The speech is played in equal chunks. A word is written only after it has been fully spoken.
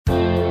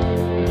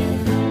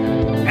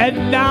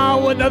And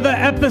now another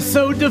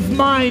episode of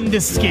Mind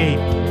Escape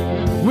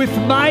with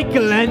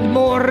Michael and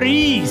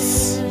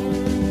Maurice.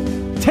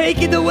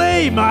 Take it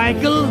away,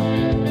 Michael.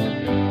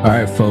 All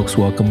right, folks,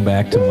 welcome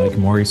back to Mike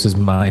and Maurice's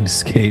Mind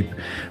Escape.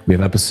 We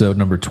have episode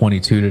number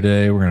 22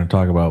 today. We're going to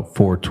talk about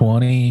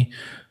 420,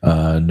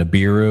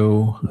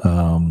 Nibiru,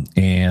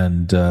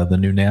 and the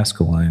new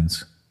Nazca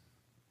lines.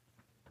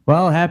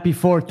 Well, happy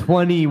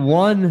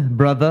 421,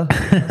 brother.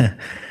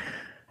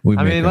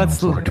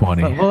 Let's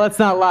 420. Well, let's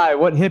not lie.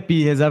 What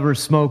hippie has ever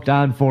smoked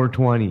on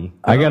 420?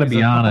 I got to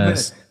be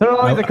honest. They're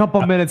always a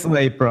couple minutes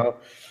late, bro.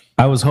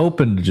 I was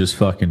hoping to just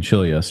fucking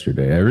chill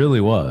yesterday. I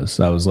really was.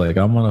 I was like,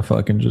 I'm going to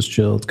fucking just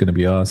chill. It's going to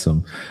be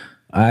awesome.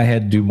 I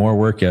had to do more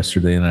work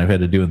yesterday than I've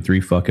had to do in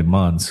 3 fucking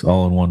months,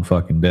 all in one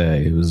fucking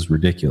day. It was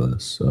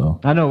ridiculous.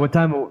 So I know. What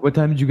time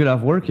did you get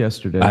off work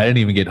yesterday? I didn't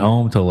even get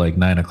home till like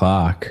 9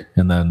 o'clock.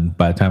 And then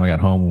by the time I got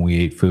home, we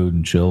ate food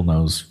and chilled, and I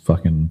was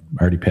fucking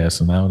already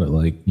passing out at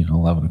like,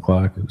 11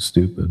 o'clock. It was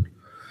stupid.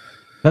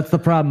 That's the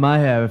problem I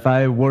have. If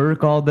I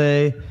work all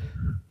day,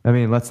 I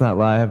mean, let's not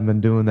lie, I haven't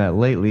been doing that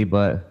lately,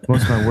 but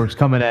most of my work's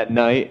coming at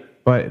night.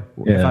 But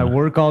if I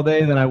work all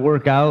day, then I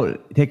work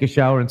out, take a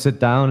shower, and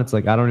sit down. It's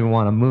like I don't even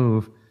want to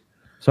move.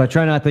 So I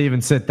try not to even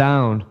sit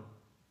down.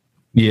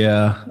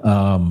 Yeah.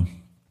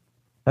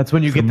 That's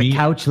when you get the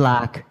couch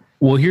lock.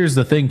 Well, here's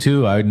the thing,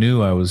 too. I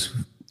knew I was,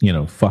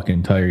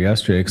 fucking tired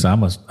yesterday because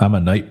I'm a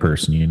night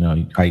person,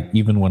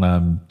 even when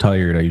I'm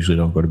tired, I usually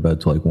don't go to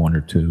bed till like 1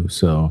 or 2.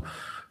 So,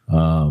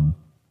 I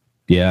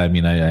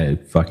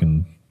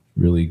fucking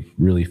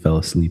really fell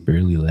asleep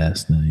early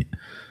last night.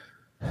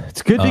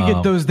 It's good to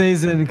get those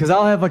days in because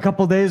I'll have a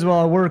couple days while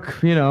I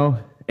work,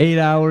 8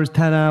 hours,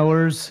 10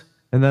 hours,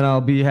 and then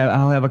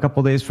I'll have a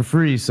couple days for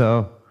free.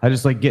 So I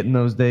just like getting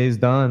those days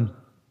done.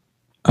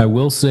 I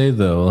will say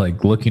though,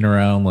 like looking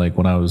around, like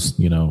when I was,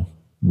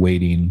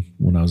 waiting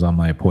when I was on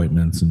my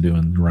appointments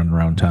and running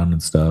around town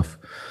and stuff,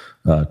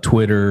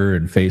 Twitter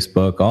and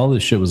Facebook, all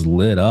this shit was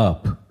lit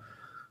up.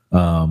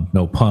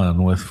 No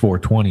pun, with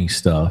 420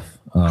 stuff.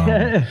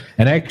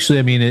 And actually,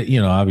 I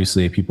mean,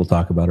 obviously people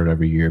talk about it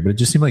every year, but it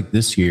just seemed like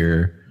this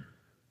year,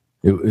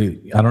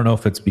 I don't know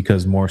if it's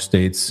because more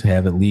states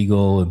have it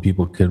legal and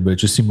people could, but it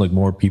just seemed like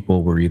more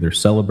people were either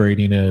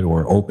celebrating it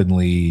or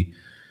openly,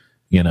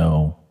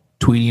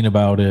 tweeting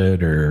about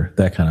it or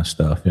that kind of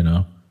stuff,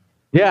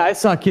 Yeah, I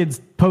saw kids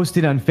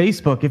posting on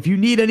Facebook, if you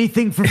need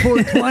anything for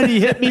 420,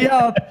 hit me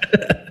up.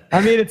 I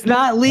mean, it's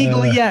not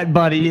legal yet,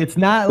 buddy. It's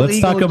not legal.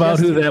 Let's talk about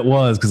who that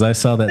was, because I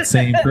saw that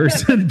same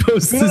person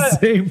post the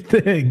same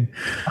thing.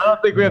 I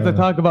don't think we have to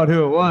talk about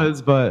who it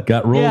was, but...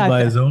 Got rolled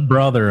by his own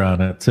brother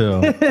on it,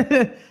 too.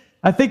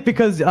 I think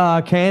because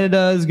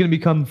Canada is going to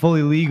become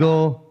fully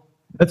legal.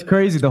 That's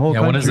crazy. The whole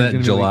country. When is that,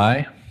 in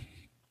July?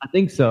 I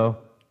think so.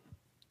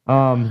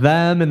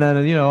 Them, and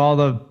then, all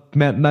the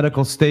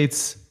medical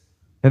states.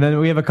 And then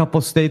we have a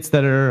couple states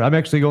that are... I'm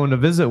actually going to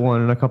visit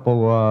one in a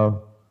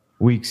couple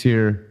weeks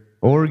here.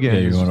 Oregon. Yeah,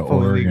 you're going to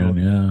Oregon,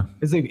 legal.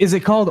 Yeah. Is it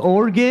called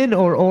Oregon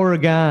or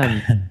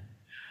Oregon?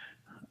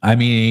 I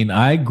mean,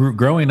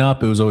 growing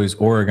up, it was always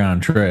Oregon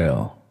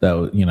Trail.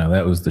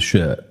 That was the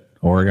shit.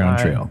 Oregon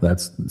Trail.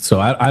 So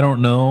I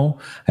don't know.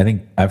 I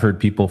think I've heard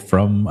people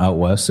from out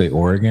west say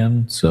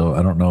Oregon, so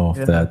I don't know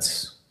if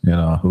that's,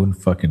 who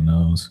fucking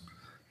knows.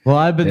 Well,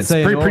 I've been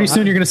saying pretty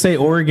soon you're going to say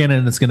Oregon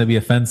and it's going to be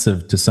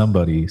offensive to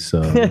somebody,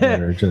 so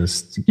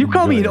you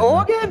call me an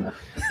Oregon?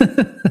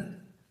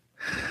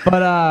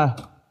 But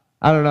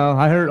I don't know.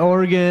 I heard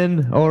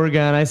Oregon.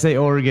 I say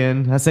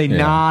Oregon. I say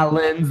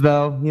Nolans,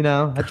 though.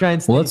 I try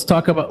and. Well, let's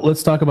talk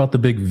about the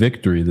big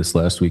victory this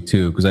last week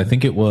too, because I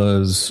think it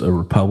was a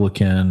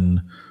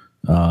Republican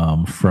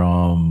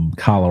from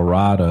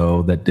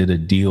Colorado that did a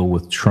deal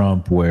with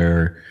Trump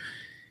where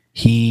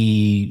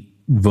he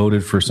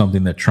voted for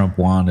something that Trump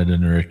wanted,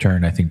 and in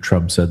return, I think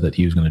Trump said that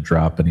he was going to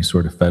drop any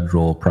sort of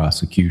federal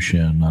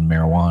prosecution on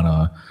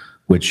marijuana,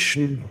 which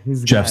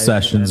Jeff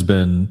Sessions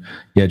been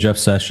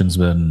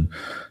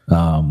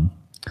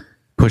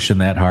pushing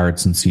that hard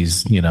since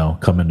he's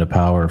come into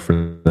power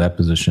for that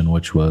position,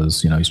 which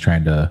was he's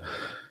trying to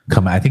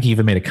come. I think he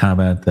even made a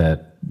comment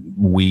that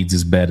weed's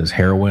as bad as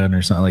heroin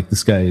or something. Like,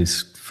 this guy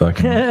is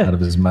fucking out of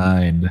his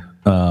mind.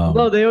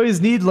 Well, they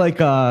always need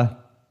some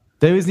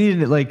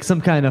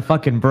kind of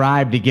fucking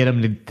bribe to get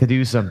him to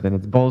do something.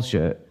 It's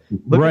bullshit.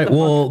 Look at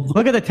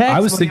the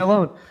tax money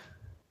alone.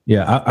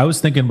 Yeah, I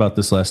was thinking about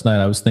this last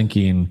night. I was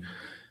thinking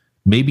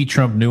maybe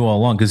Trump knew all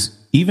along, because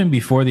even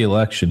before the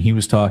election, he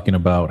was talking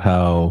about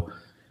how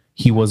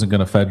he wasn't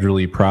going to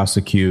federally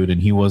prosecute and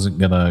he wasn't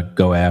going to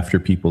go after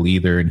people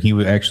either. And he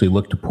would actually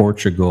look to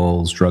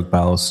Portugal's drug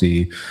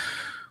policy,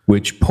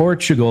 which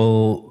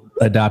Portugal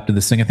adopted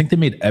this thing. I think they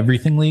made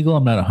everything legal.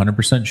 I'm not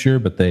 100% sure,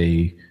 but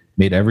they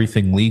made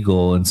everything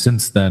legal. And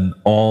since then,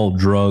 all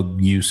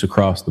drug use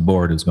across the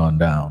board has gone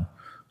down.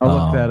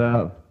 I'll look that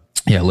up.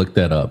 Yeah, look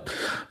that up.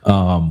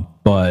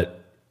 But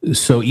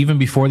so even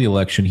before the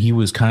election, he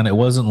was it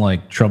wasn't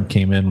like Trump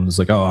came in and was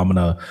like, oh, I'm going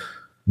to,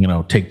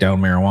 take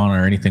down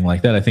marijuana or anything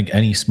like that. I think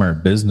any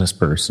smart business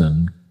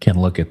person can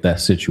look at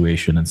that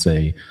situation and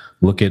say,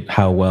 look at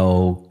how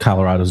well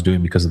Colorado's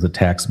doing because of the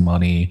tax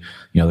money.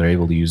 They're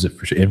able to use it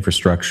for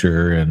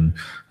infrastructure, and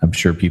I'm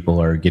sure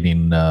people are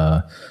getting,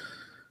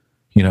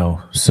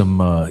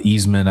 some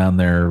easement on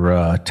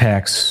their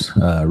tax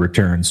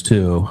returns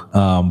too.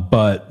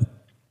 But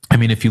I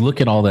mean, if you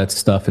look at all that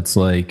stuff, it's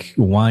like,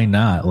 why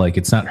not? Like,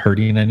 it's not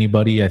hurting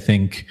anybody. I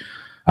think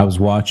I was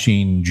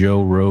watching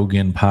Joe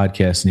Rogan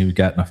podcast, and he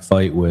got in a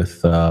fight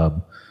with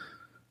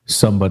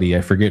somebody,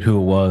 I forget who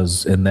it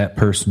was, and that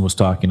person was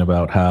talking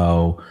about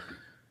how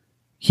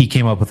he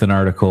came up with an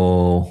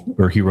article,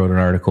 or he wrote an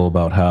article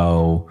about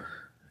how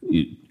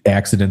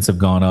accidents have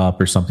gone up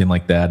or something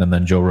like that, and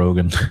then Joe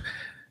Rogan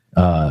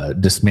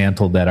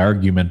dismantled that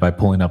argument by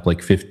pulling up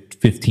like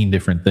 15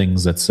 different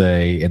things that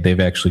say they've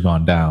actually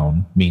gone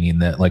down, meaning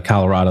that like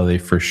Colorado, they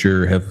for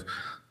sure have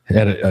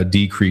had a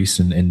decrease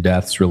in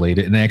deaths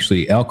related, and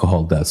actually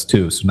alcohol deaths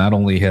too. So not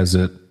only has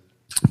it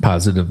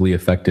positively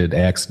affected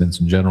accidents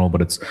in general,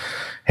 but it's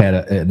had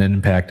an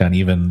impact on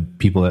even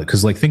people that,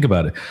 because like, think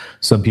about it,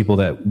 some people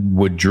that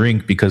would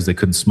drink because they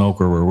couldn't smoke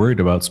or were worried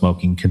about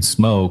smoking can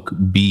smoke,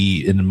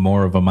 be in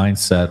more of a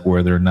mindset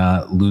where they're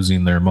not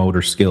losing their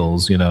motor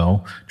skills,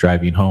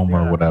 driving home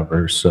or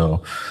whatever.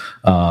 So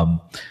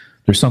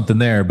there's something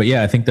there. But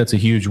yeah, I think that's a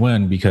huge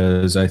win,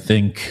 because I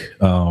think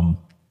I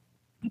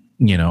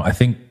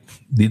think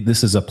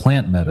this is a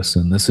plant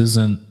medicine. This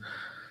isn't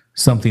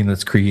something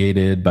that's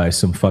created by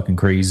some fucking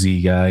crazy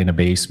guy in a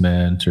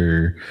basement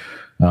or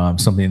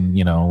something,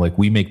 like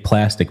we make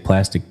plastic.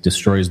 Plastic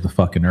destroys the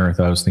fucking earth.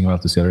 I was thinking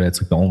about this the other day.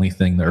 It's like the only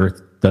thing the earth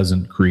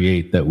doesn't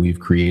create that we've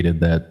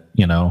created that,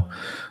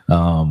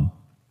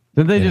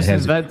 Did they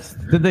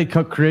did they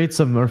create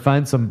some or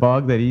find some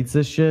bug that eats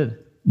this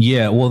shit?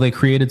 Yeah, well, they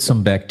created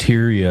some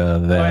bacteria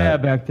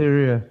that...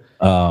 bacteria.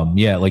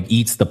 Like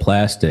eats the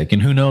plastic,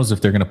 and who knows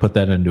if they're going to put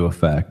that into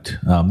effect.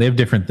 They have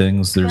different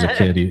things. There's a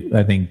kid,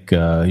 I think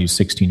he's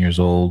 16 years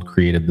old,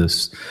 created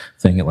this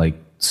thing that like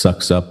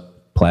sucks up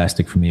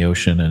plastic from the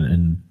ocean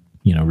and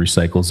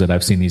recycles it.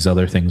 I've seen these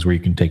other things where you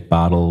can take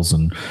bottles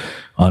and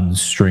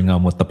unstring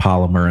them with the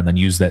polymer and then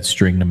use that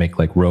string to make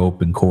like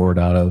rope and cord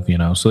out of,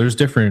 so there's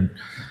different...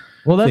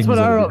 Well, that's what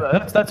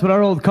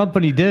our old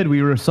company did. We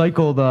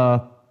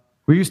recycled,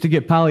 we used to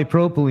get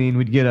polypropylene,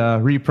 we'd get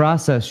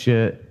reprocessed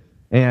shit.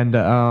 And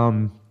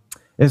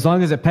as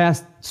long as it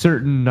passed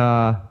certain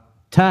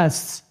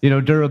tests,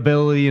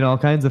 durability and all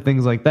kinds of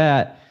things like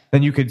that,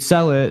 then you could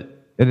sell it,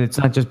 and it's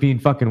not just being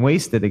fucking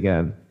wasted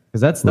again. Because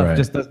that stuff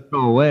just doesn't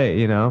go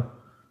away,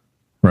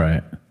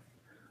 Right.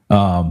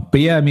 But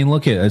yeah, I mean,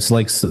 look at it. It's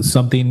like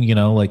something,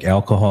 like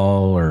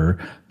alcohol or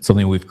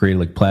something we've created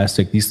like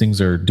plastic. These things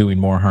are doing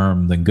more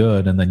harm than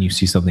good. And then you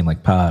see something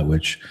like pot,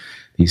 which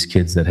these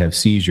kids that have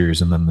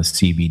seizures, and then the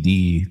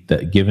CBD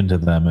that given to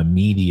them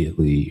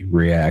immediately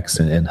reacts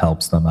and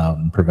helps them out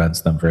and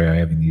prevents them from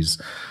having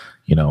these,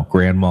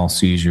 grand mal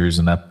seizures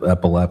and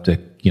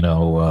epileptic,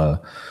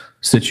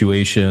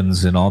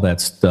 situations and all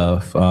that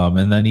stuff.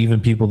 And then even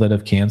people that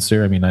have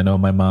cancer. I mean, I know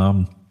my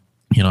mom,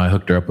 I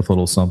hooked her up with a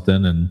little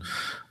something and,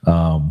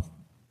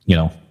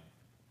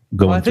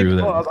 going through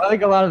that. I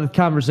think a lot of the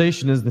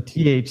conversation is the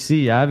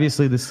THC.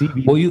 Obviously, the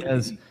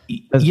CBD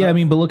I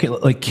mean, but look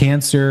at like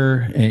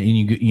cancer, and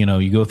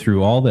you go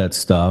through all that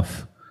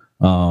stuff.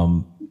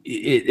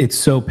 It's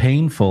so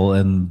painful,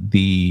 and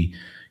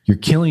you're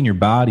killing your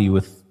body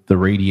with the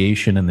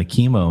radiation and the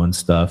chemo and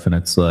stuff, and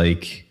it's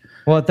like.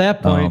 Well, at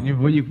that point,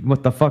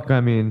 what the fuck?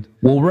 I mean.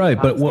 Well, right,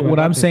 but what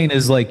I'm saying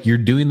is like you're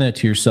doing that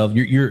to yourself.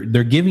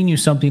 They're giving you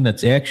something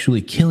that's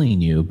actually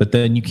killing you, but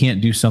then you can't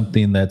do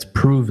something that's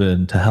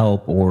proven to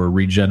help or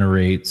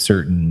regenerate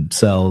certain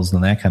cells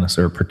and that kind of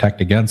stuff, or protect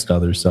against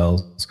other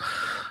cells.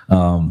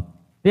 Yeah,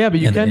 but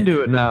you can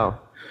do it now.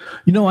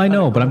 I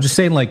know, but I'm just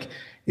saying like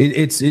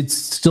it's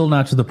still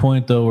not to the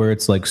point though where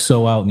it's like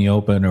so out in the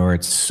open or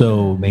it's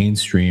so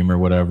mainstream or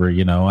whatever.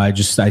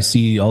 I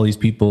see all these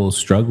people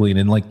struggling,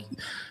 and like.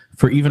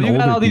 For even older,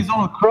 got all these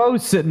old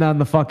crows sitting on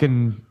the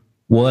fucking.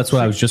 Well, that's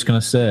what I was just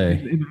gonna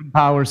say.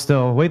 Power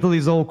still. Wait till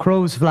these old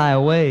crows fly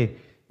away.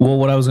 Well,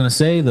 what I was gonna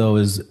say though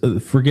is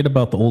forget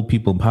about the old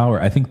people in power.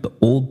 I think the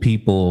old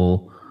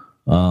people,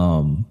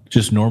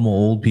 just normal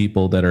old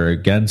people that are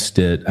against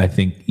it. I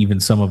think even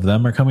some of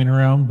them are coming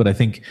around, but I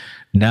think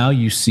now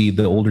you see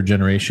the older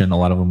generation. A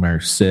lot of them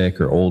are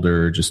sick or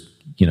older, just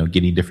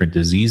getting different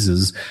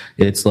diseases.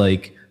 It's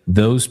like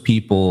those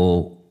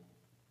people.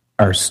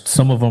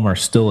 Some of them are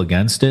still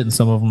against it and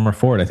some of them are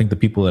for it. I think the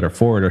people that are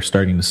for it are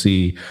starting to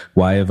see,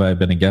 why have I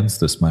been against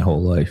this my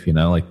whole life?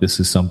 Like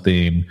this is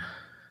something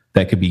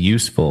that could be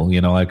useful.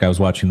 Like I was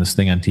watching this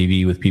thing on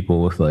TV with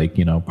people with like,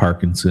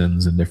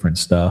 Parkinson's and different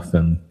stuff,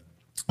 and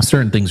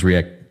certain things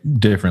react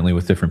differently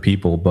with different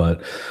people.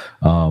 But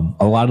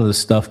a lot of this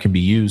stuff can be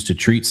used to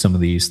treat some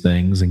of these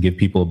things and give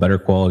people a better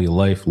quality of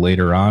life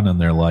later on in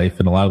their life.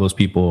 And a lot of those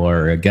people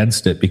are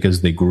against it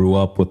because they grew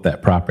up with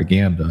that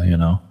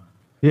propaganda,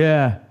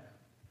 Yeah.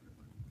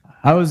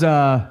 I was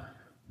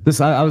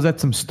I was at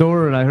some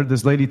store and I heard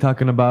this lady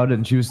talking about it,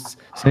 and she was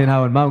saying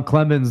how in Mount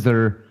Clemens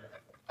they're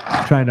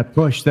trying to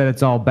push that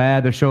it's all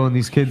bad. They're showing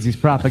these kids these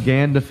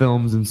propaganda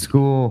films in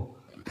school.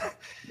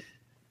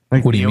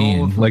 Like what do you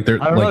mean? Like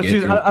they're I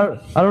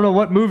don't know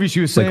what movie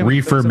she was saying. Like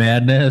Reefer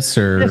Madness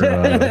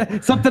or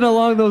something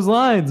along those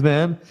lines,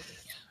 man.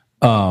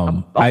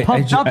 A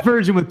pumped up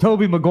version with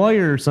Tobey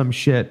Maguire or some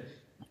shit.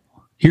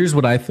 Here's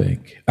what I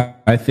think.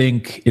 I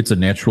think it's a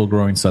natural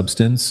growing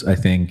substance. I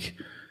think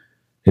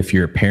if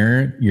you're a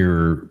parent,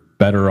 you're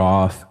better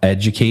off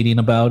educating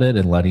about it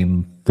and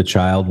letting the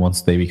child,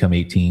 once they become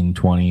 18,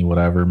 20,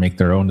 whatever, make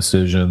their own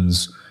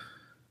decisions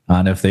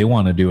on if they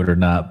want to do it or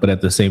not. But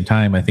at the same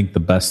time, I think the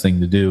best thing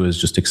to do is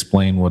just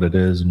explain what it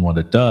is and what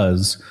it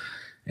does.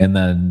 And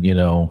then,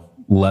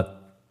 let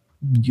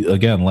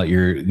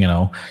your,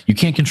 you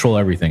can't control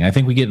everything. I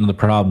think we get into the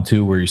problem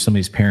too, where some of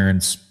these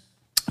parents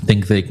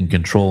think they can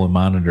control and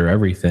monitor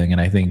everything. And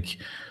I think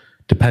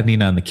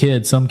depending on the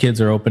kid, some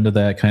kids are open to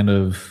that kind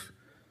of,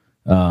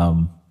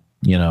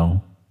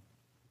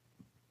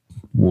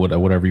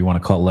 whatever you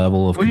want to call it,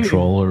 level of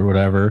control or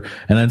whatever.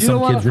 And then some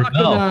kids you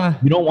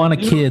don't want a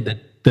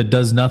kid that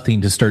does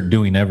nothing to start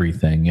doing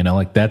everything,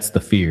 like that's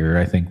the fear,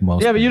 I think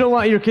most. Yeah, but you don't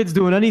want your kids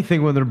doing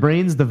anything when their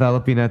brain's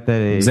developing at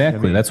that age.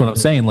 Exactly. That's what I'm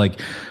saying. Like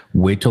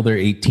wait till they're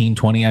 18,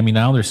 20. I mean,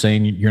 now they're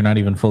saying you're not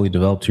even fully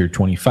developed till you're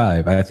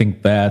 25. I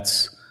think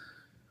that's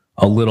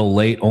a little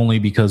late, only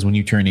because when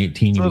you turn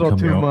 18, you become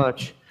too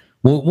much.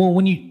 Well,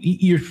 when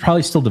you're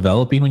probably still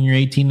developing when you're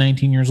 18,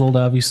 19 years old,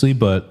 obviously,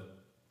 but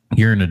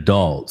you're an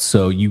adult.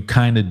 So you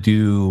kind of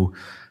do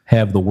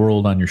have the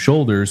world on your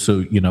shoulders.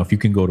 So, if you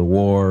can go to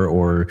war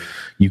or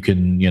you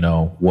can,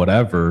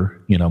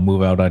 whatever,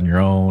 move out on your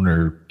own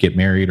or get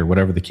married or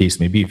whatever the case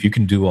may be, if you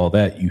can do all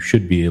that, you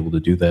should be able to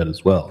do that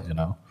as well,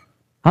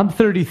 I'm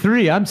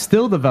 33. I'm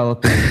still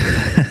developing.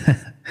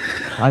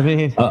 I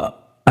mean...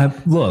 I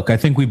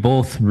think we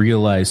both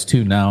realize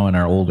too now in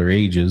our older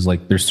ages,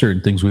 like there's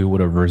certain things we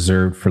would have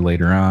reserved for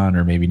later on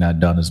or maybe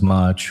not done as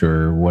much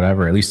or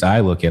whatever. At least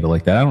I look at it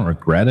like that. I don't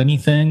regret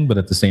anything, but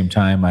at the same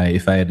time,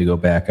 if I had to go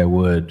back, I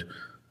would,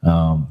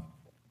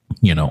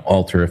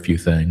 alter a few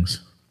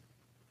things.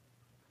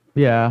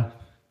 Yeah.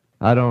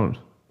 I don't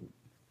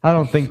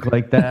think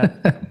like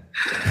that.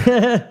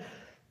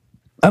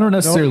 I don't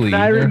necessarily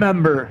I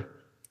remember.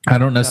 I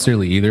don't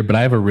necessarily either, but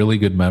I have a really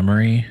good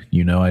memory.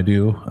 I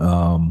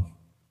do.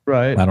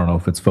 Right. I don't know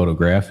if it's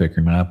photographic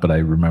or not, but I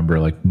remember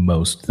like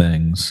most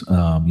things,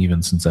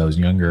 even since I was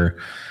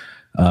younger.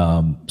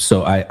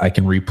 So I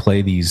can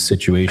replay these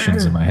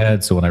situations in my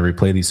head. So when I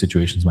replay these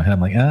situations in my head,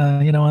 I'm like,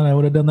 you know what? I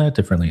would have done that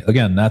differently.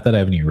 Again, not that I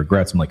have any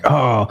regrets. I'm like,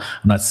 I'm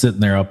not sitting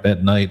there up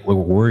at night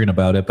worrying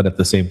about it. But at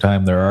the same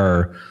time, there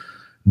are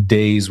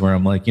days where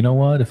I'm like, you know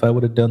what? If I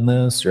would have done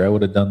this or I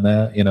would have done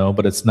that,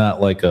 but it's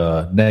not like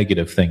a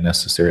negative thing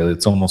necessarily.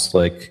 It's almost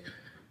like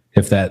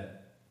if that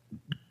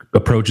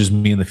approaches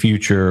me in the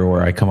future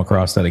or I come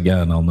across that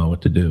again, I'll know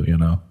what to do,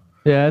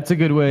 Yeah, it's a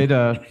good way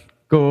to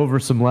go over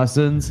some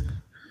lessons.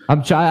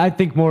 I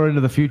think more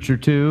into the future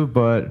too,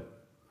 but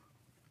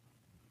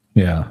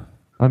yeah,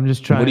 I'm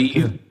just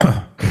trying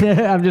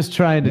I'm just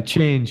trying to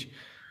change.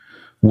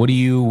 What do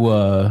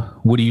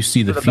you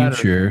see the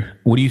future? Better.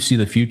 What do you see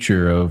the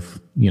future of,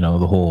 the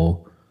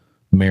whole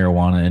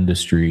marijuana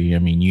industry? I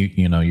mean,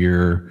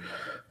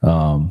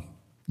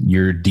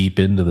 you're deep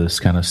into this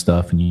kind of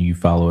stuff and you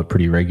follow it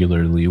pretty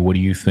regularly. What do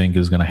you think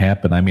is going to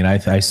happen? I mean,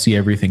 I see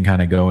everything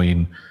kind of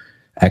going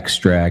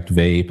extract,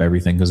 vape,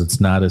 everything, because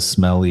it's not as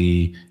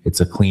smelly. It's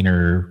a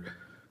cleaner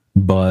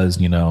buzz,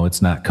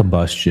 it's not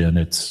combustion.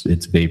 It's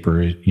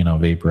vapor,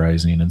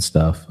 vaporizing and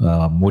stuff.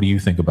 What do you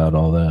think about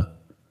all that?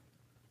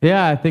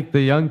 Yeah, I think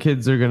the young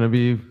kids are going to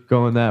be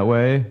going that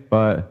way,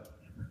 but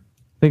I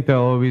think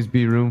there'll always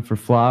be room for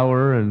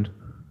flower, and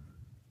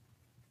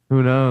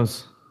who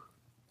knows?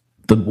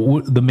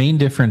 The main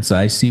difference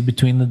I see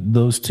between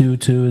those two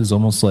is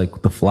almost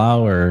like the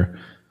flower.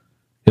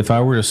 If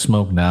I were to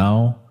smoke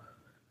now,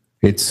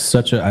 it's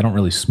I don't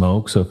really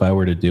smoke. So if I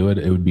were to do it,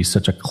 it would be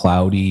such a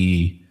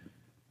cloudy,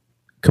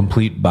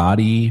 complete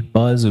body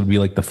buzz. It would be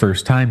like the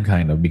first time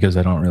kind of, because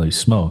I don't really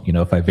smoke.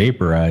 If I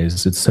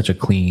vaporize, it's such a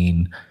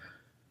clean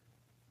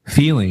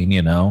feeling,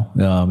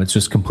 it's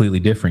just completely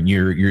different.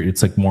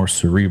 It's like more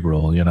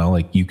cerebral,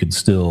 like you can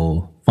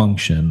still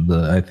function.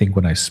 I think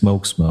when I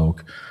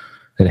smoke,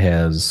 it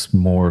has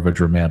more of a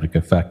dramatic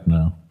effect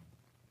now.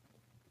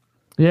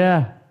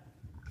 Yeah.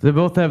 They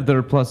both have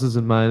their pluses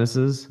and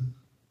minuses.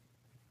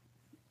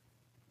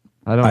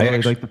 I don't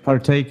really like to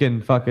partake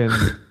in fucking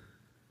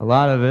a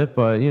lot of it,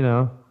 but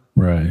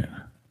Right.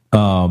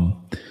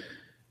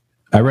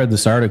 I read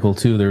this article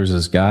too. There was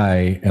this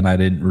guy, and I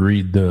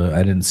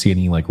didn't see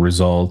any like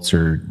results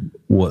or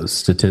what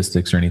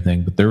statistics or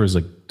anything, but there was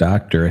a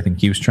doctor, I think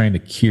he was trying to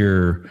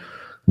cure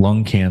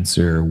lung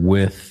cancer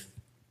with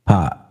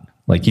pot.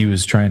 Like he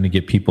was trying to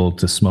get people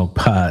to smoke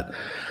pot.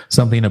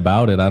 Something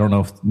about it, I don't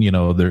know if,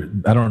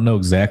 I don't know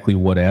exactly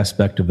what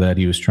aspect of that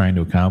he was trying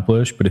to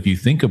accomplish, but if you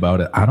think about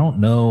it, I don't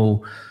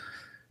know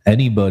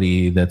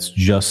anybody that's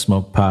just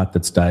smoked pot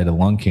that's died of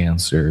lung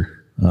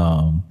cancer.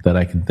 that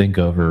I can think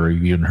of, or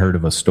even heard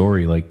of a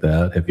story like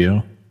that. Have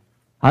you?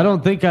 I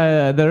don't think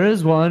there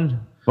is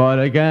one, but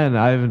again,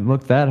 I haven't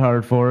looked that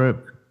hard for it.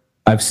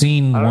 I've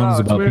seen ones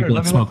about weird. people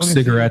that smoke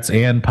cigarettes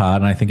and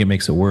pot, and I think it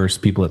makes it worse.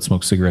 People that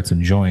smoke cigarettes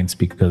and joints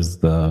because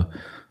the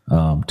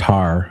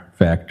tar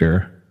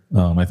factor.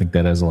 I think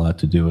that has a lot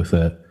to do with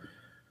it.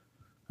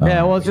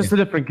 Yeah, well, it's just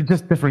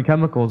different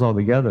chemicals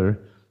altogether.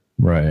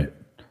 Right.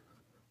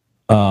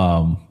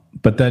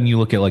 But then you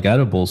look at like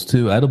edibles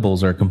too.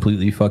 Edibles are a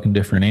completely fucking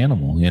different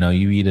animal. You know,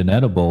 you eat an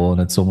edible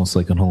and it's almost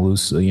like you're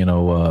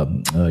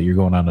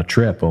going on a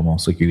trip,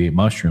 almost like you eat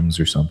mushrooms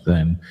or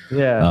something.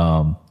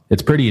 Yeah.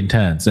 It's pretty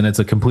intense, and it's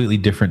a completely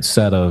different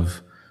set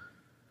of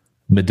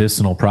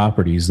medicinal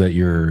properties that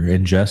you're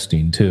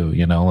ingesting too.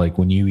 You know, like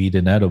when you eat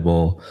an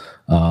edible,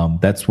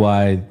 that's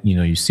why, you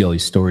know, you see all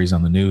these stories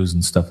on the news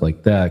and stuff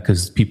like that,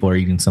 because people are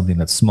eating something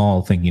that's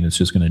small thinking it's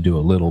just going to do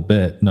a little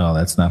bit. No,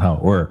 that's not how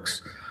it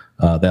works.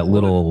 That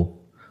little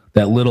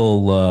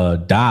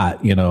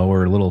dot, you know,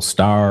 or little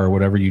star or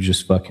whatever you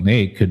just fucking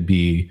ate could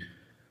be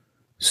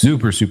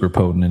super, super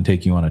potent and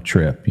take you on a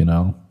trip, you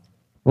know?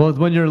 Well,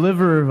 when your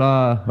liver,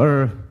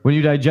 or when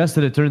you digest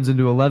it, it turns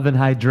into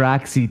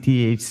 11-hydroxy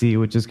THC,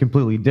 which is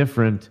completely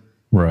different.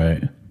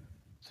 Right.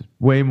 It's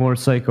way more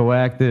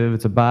psychoactive.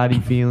 It's a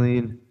body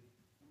feeling.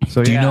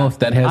 So do you know if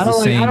that has the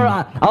same?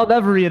 I'll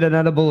never eat an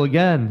edible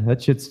again.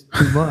 That shit's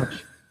too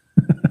much.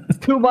 It's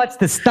too much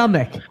to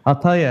stomach, I'll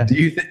tell you.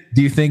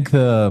 Do you think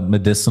the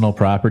medicinal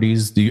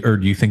properties, do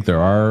you think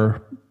there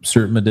are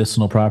certain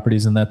medicinal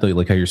properties in that, though,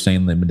 like how you're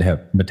saying that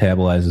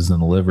metabolizes in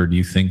the liver? Do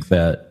you think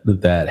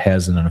that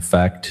has an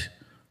effect,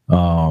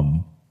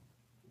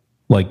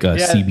 like a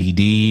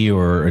CBD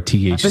or a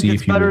THC?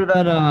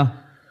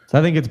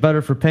 I think it's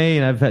better for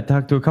pain. I've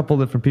talked to a couple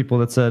different people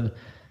that said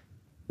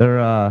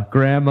their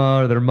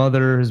grandma or their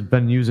mother has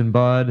been using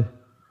bud,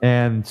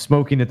 and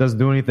smoking, it doesn't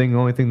do anything. The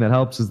only thing that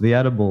helps is the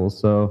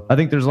edibles. So I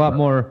think there's a lot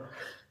more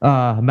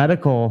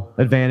medical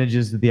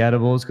advantages to the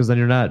edibles, because then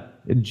you're not,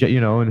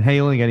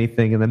 inhaling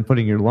anything and then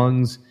putting your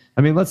lungs.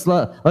 I mean, let's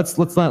not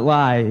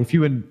lie. If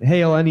you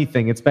inhale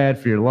anything, it's bad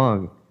for your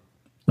lung.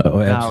 Oh,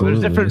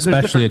 absolutely.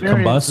 Especially a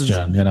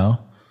combustion, you know.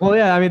 Well,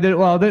 yeah. I mean,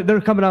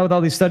 they're coming out with all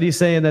these studies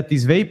saying that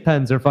these vape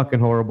pens are fucking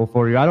horrible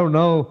for you. I don't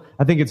know.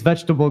 I think it's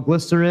vegetable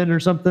glycerin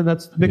or something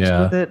that's mixed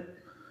with it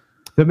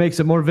that makes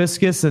it more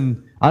viscous,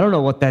 and I don't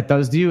know what that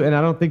does to you. And I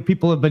don't think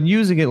people have been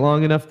using it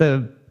long enough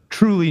to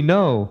truly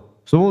know.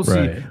 So we'll see.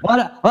 A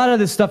lot of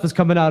this stuff is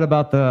coming out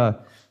about the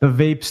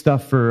vape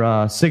stuff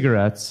for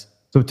cigarettes.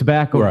 So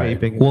tobacco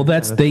vaping. Well,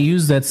 they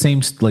use that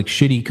same, like,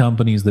 shitty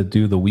companies that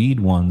do the weed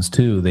ones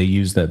too. They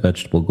use that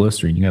vegetable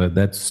glycerin.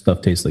 That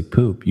stuff tastes like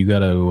poop. You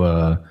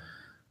gotta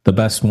the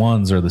best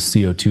ones are the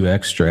CO2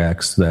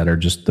 extracts that are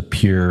just the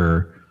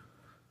pure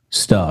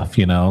stuff,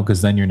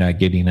 because then you're not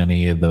getting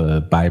any of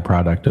the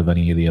byproduct of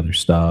any of the other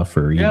stuff.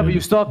 But you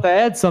still have to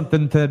add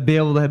something to be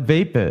able to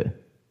vape it.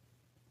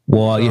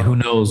 Well, who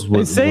knows?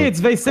 They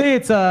say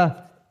it's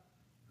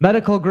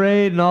medical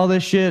grade and all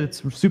this shit.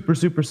 It's super,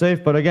 super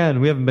safe. But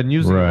again, we haven't been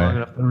using it long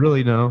enough to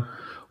really know.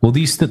 Well,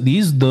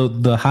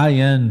 the high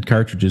end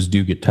cartridges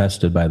do get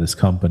tested by this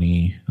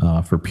company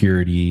for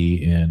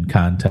purity and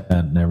content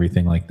and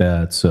everything like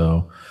that.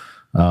 So,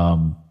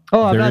 I'm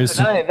not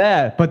denying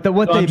that. But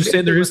I'm just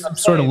saying there is some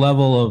sort of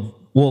level of.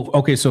 Well,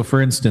 okay. So,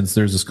 for instance,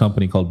 there's this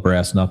company called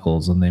Brass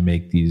Knuckles, and they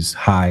make these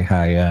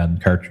high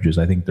end cartridges.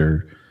 I think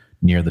they're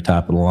near the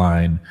top of the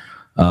line.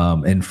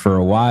 And for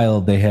a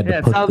while they had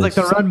to put. It sounds like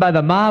they're run by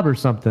the mob or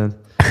something.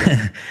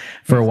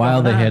 For a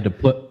while they had to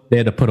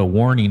put a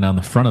warning on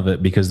the front of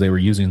it because they were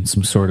using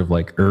some sort of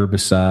like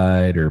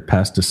herbicide or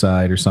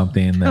pesticide or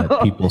something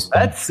that people.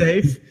 That's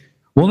safe.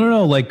 Well,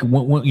 no. Like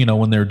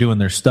when they're doing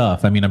their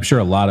stuff. I mean, I'm sure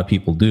a lot of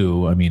people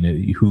do. I mean,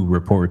 who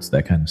reports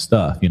that kind of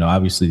stuff?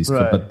 Obviously,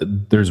 but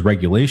there's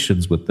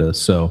regulations with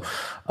this. So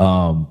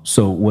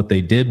what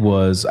they did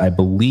was, I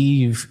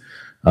believe,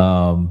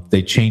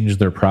 they changed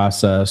their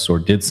process or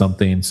did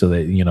something so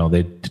that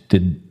they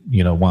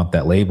didn't want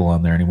that label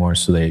on there anymore.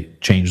 So they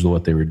changed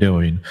what they were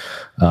doing.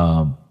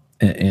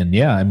 And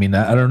yeah, I mean,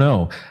 I don't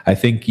know. I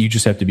think you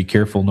just have to be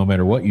careful no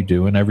matter what you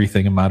do, and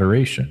everything in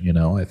moderation.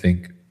 I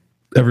think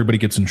everybody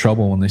gets in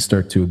trouble when they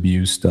start to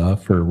abuse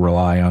stuff or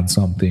rely on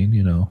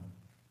something. All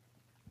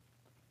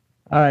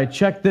right,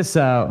 check this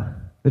out.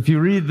 If you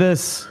read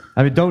this,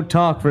 don't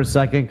talk for a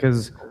second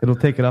because it'll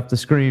take it off the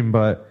screen,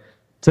 but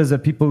it says that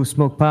people who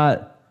smoke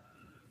pot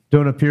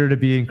don't appear to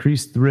be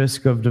increased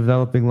risk of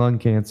developing lung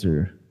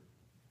cancer.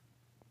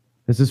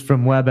 This is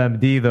from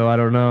WebMD, though. I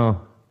don't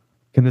know.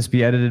 Can this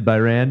be edited by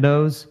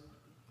randos?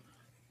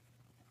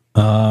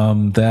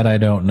 That I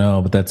don't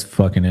know, but that's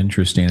fucking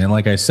interesting. And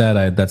like I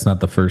said, that's not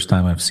the first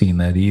time I've seen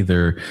that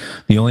either.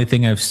 The only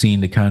thing I've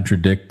seen to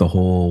contradict the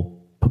whole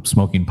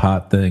smoking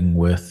pot thing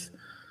with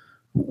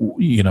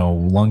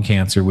lung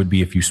cancer would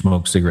be if you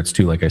smoke cigarettes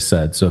too, like I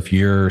said. So if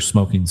you're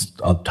smoking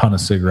a ton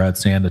of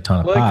cigarettes and a ton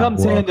of pot, it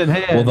comes hand in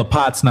hand. Well, the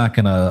pot's not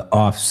going to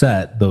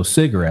offset those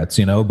cigarettes,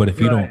 but if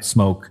you don't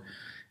smoke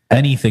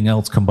anything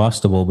else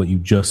combustible, but you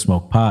just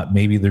smoke pot,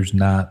 maybe there's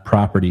not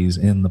properties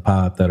in the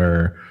pot that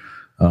are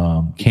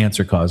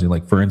cancer causing.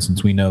 Like, for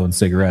instance, we know in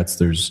cigarettes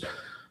there's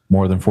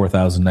more than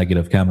 4,000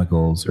 negative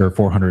chemicals, or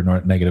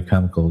 400 negative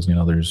chemicals. You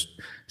know, there's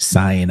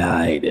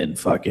cyanide and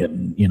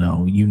fucking, you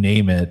know, you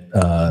name it.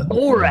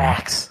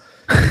 Borax.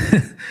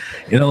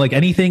 You know, like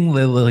anything,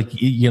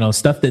 like, you know,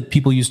 stuff that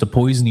people used to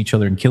poison each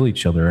other and kill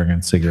each other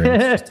against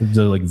cigarettes.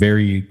 They're like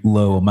very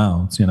low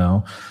amounts, you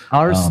know.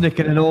 Arsenic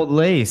in an old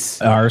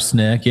lace.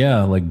 Arsenic,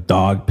 yeah, like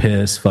dog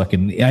piss,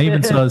 fucking. I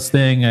even saw this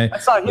thing. I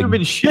saw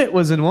human shit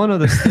was in one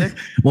of the sticks.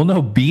 Well,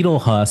 no, beetle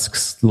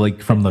husks,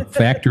 like from the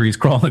factories,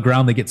 crawl on the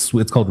ground. They get,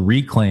 it's called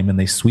reclaim, and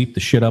they sweep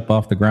the shit up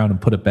off the ground and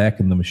put it back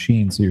in the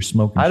machine. So you're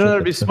smoking. I'd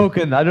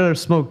rather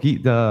smoke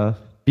the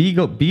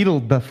beetle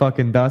the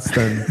fucking dust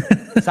than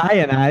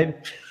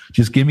cyanide.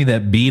 Just give me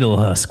that beetle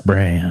husk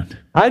brand.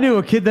 I knew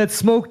a kid that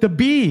smoked a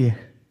bee.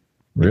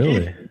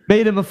 Really?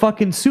 Made him a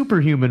fucking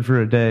superhuman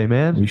for a day,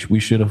 man. We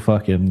should have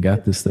fucking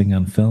got this thing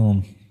on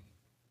film.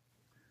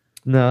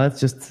 No, that's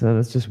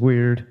just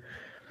weird.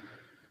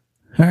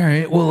 All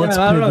right, well, let's.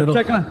 I don't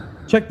know.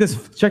 Check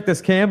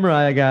this camera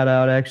I got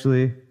out.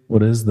 Actually,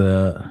 what is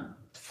that?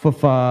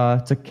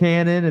 It's a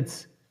Canon.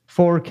 It's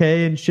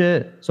 4K and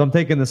shit. So I'm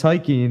taking this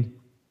hiking.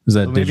 Is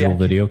that digital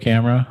video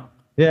camera?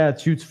 Yeah,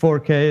 it shoots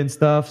 4K and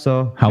stuff.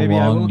 So how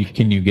long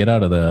can you get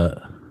out of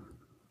that?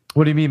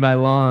 What do you mean by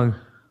long?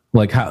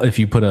 Like, how, if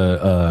you put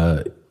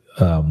a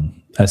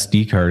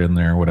SD card in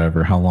there or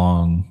whatever, how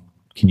long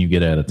can you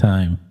get at a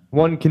time?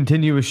 One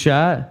continuous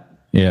shot?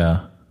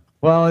 Yeah.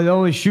 Well, it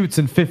only shoots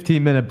in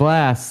 15-minute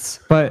blasts,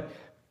 but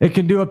it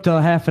can do up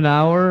to half an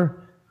hour.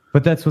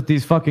 But that's what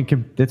these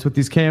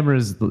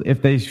cameras,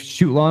 if they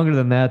shoot longer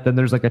than that, then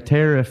there's like a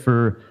tariff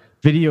for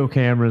video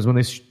cameras when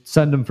they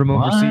send them from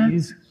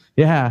overseas.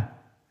 Yeah.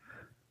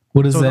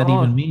 What does that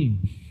even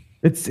mean?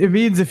 It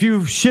means if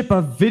you ship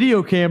a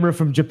video camera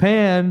from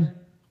Japan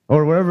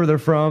or wherever they're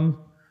from,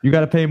 you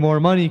got to pay more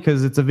money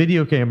because it's a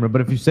video camera.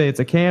 But if you say it's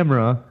a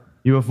camera,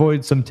 you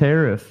avoid some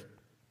tariff.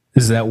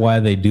 Is that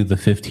why they do the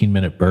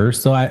 15-minute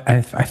burst? So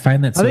I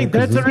find that. I think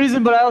that's the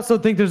reason, but I also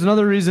think there's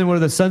another reason where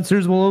the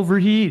sensors will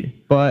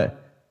overheat.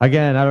 But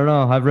again, I don't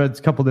know. I've read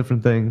a couple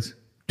different things.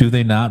 Do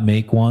they not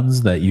make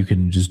ones that you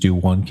can just do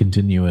one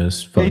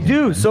continuous? They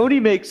do.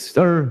 Sony makes,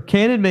 or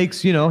Canon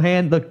makes, you know,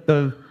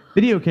 the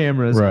video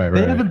cameras. Right.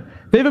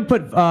 They haven't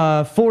put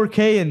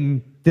 4K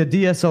in the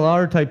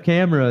DSLR type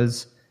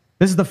cameras.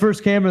 This is the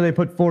first camera they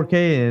put 4K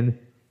in,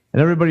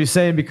 and everybody's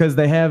saying because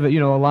they have, you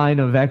know, a line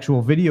of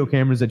actual video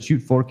cameras that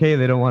shoot 4K,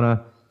 they don't want to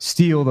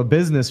steal the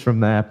business from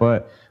that.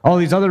 But all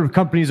these other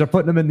companies are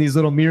putting them in these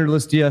little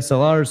mirrorless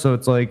DSLRs, so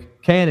it's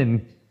like,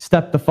 Canon,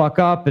 step the fuck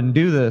up and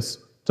do this.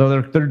 So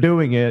they're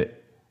doing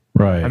it.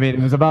 Right. I mean,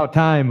 it was about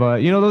time,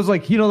 but those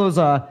like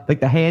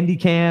the handy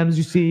cams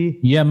you see?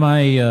 Yeah,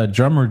 my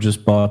drummer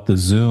just bought the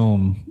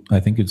Zoom. I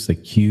think it's the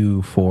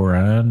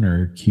Q4N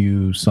or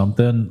Q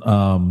something.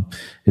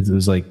 It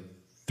was like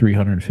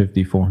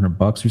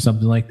 $350-$400 or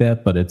something like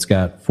that, but it's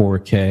got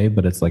 4K,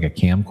 but it's like a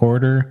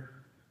camcorder.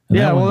 And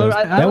yeah,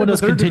 that one does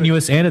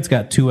continuous, and it's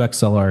got 2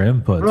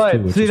 XLR inputs. Right.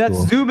 Too, See, that's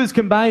cool. Zoom is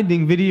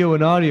combining video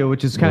and audio,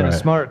 which is kind of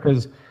smart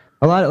because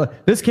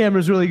this camera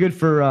is really good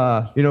for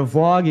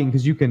vlogging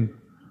because you can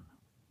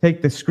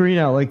take the screen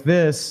out like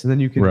this, and then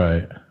you can.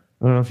 Right.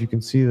 I don't know if you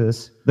can see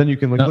this. Then you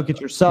can look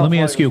at yourself. Let me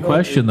ask you a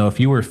question though. If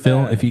you were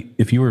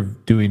if you were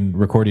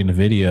recording a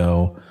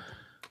video,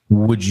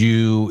 would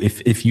you,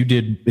 if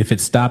it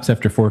stops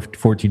after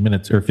 14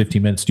 minutes or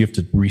 15 minutes, do you have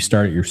to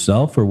restart it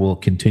yourself, or will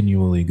it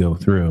continually go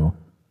through?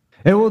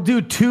 It will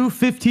do 2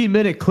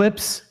 15-minute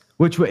clips,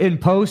 which in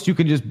post you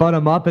can just butt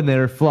them up and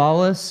they're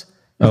flawless.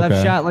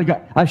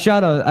 Okay. I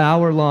shot an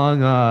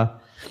hour-long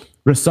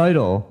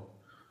recital.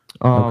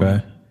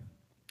 Okay.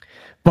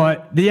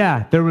 But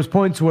yeah, there was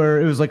points where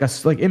it was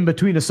like in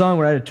between a song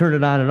where I had to turn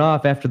it on and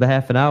off after the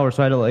half an hour,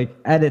 so I had to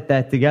edit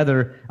that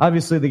together.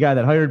 Obviously, the guy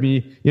that hired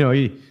me,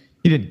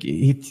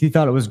 he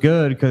thought it was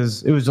good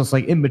because it was just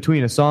in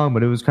between a song,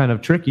 but it was kind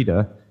of tricky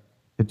to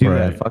do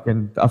that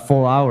fucking a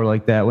full hour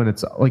like that when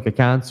it's like a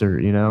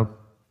concert,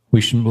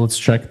 Let's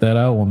check that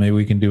out. Well, maybe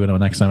we can do it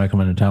next time I come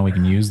into town. We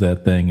can use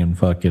that thing and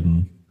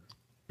fucking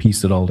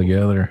piece it all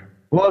together.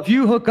 Well, if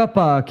you hook up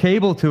a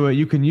cable to it,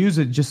 you can use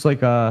it just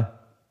like the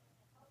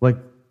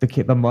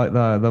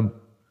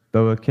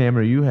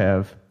camera you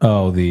have.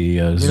 Oh,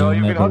 the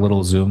Zoom, the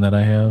little Zoom that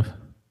I have.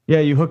 Yeah,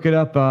 you hook it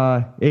up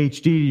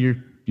HD to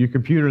your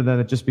computer, then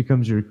it just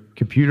becomes your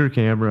computer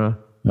camera.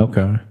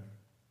 Okay.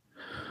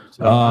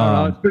 So, I don't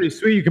know, it's pretty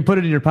sweet. You can put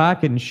it in your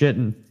pocket and shit.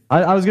 And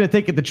I was gonna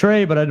take it to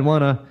Trey, but I didn't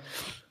want to.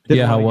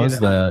 Yeah, how was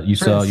that?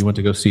 You went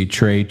to go see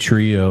Trey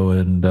Trio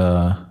in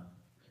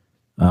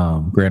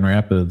Grand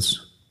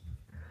Rapids.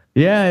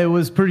 Yeah, it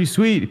was pretty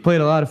sweet. He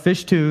played a lot of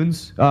Fish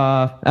tunes.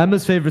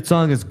 Emma's favorite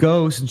song is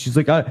Ghost, and she's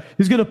like,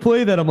 he's going to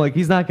play that. I'm like,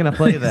 he's not going to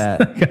play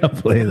that. He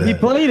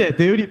played it,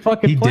 dude. He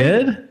fucking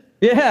played it.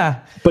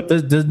 Yeah. But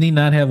doesn't he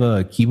not have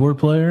a keyboard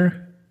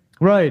player?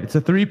 Right. It's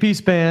a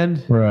 3-piece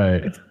band.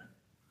 Right.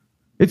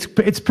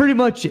 It's pretty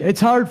much, it's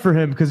hard for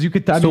him because you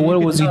could.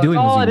 What was he doing?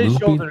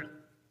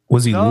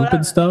 Was he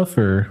looping stuff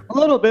or? A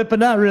little bit, but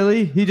not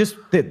really. He just,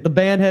 the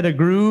band had a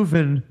groove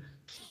and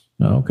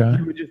Okay.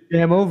 He would just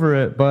jam over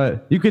it,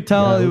 but you could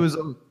tell it was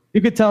a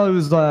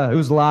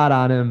lot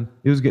on him.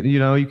 He was getting,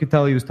 you could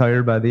tell he was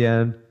tired by the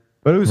end,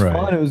 but it was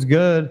fun. It was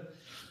good.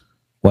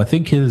 Well, I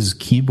think his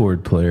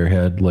keyboard player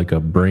had like a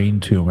brain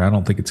tumor. I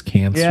don't think it's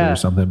cancer or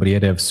something, but he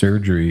had to have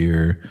surgery,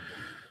 or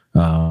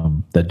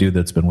that dude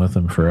that's been with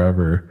him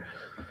forever.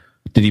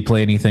 Did he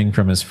play anything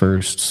from his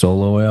first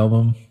solo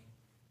album?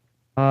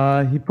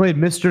 He played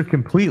Mr.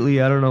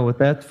 Completely. I don't know what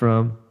that's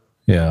from.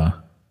 Yeah.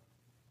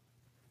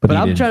 But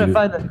I'm trying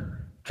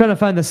to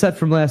find the set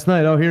from last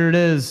night. Oh, here it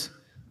is.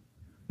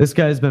 This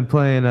guy's been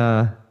playing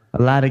a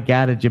lot of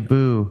Gotta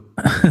Jaboo.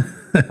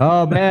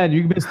 Oh man,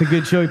 you missed a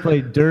good show. He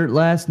played Dirt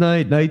last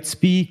night, Night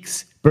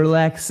Speaks,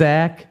 Burlap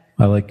Sack.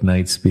 I like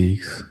Night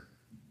Speaks.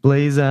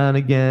 Blaze On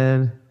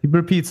again. He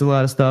repeats a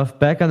lot of stuff.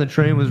 Back on the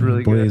Train was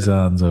really good. Blaze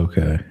On's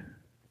okay.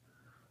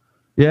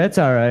 Yeah, it's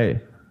all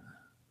right.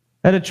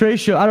 At a Trey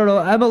show, I don't know.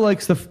 Emma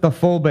likes the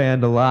full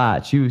band a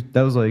lot.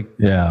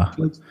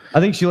 I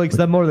think she likes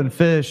them more than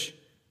Fish.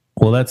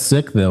 Well, that's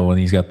sick though when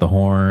he's got the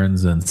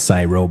horns and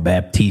Cyril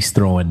Baptiste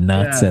throwing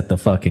nuts at the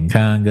fucking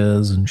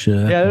congas and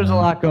shit. Yeah, there's a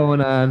lot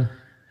going on.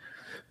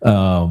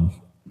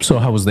 So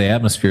how was the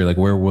atmosphere? Like,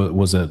 where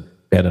was it?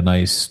 At a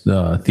nice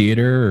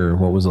theater, or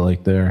what was it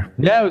like there?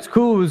 Yeah, it was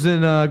cool. It was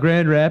in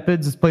Grand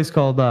Rapids. This place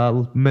called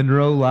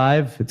Monroe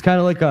Live. It's kind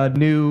of like a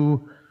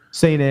new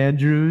St.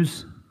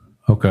 Andrews.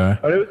 Okay.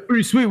 But it was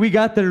pretty sweet. We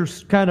got there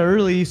kind of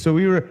early, so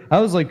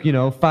I was like,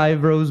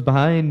 5 rows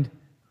behind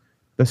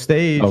the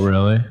stage. Oh,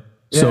 really?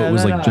 Yeah, so it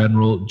was like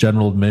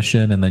general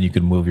admission, and then you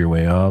could move your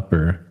way up,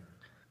 or?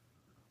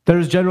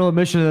 There's general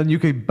admission, and then you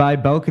could buy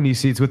balcony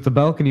seats. With the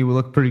balcony, would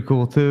look pretty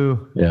cool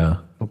too. Yeah.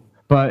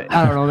 But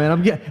I don't know, man.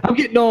 I'm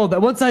getting old.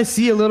 Once I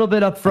see a little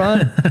bit up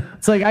front,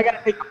 it's like I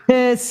gotta take a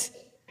piss.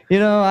 I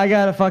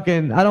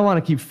don't want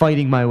to keep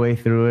fighting my way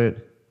through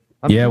it.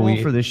 I'm too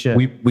old for this shit.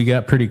 We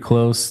got pretty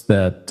close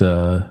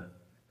that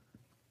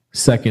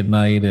second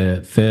night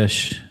at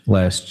Fish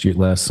last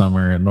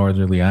summer at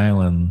Northerly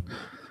Island.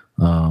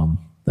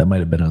 That might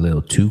have been a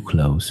little too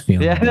close.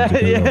 Feeling a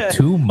little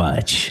too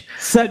much.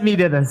 Set me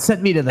to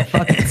the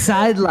fucking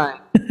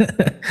sideline.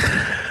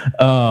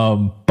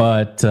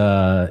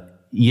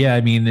 Yeah,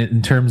 I mean,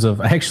 in terms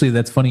of, actually,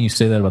 that's funny you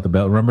say that about the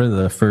bell. Remember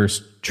the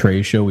first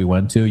Trey show we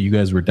went to? You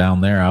guys were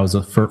down there. I was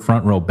a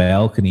front row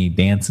balcony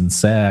dancing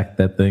sack,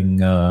 that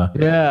thing at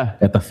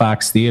the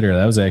Fox Theater.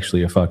 That was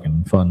actually a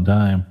fucking fun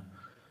time.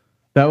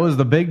 That was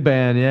the big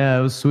band. Yeah,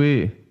 it was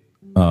sweet.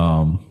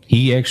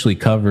 He actually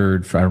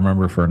covered, I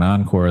remember, for an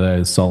encore, that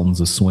is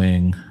Sultans of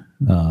Swing.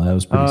 That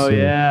was pretty sick.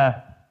 Yeah.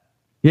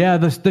 Yeah,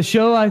 the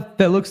show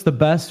that looks the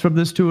best from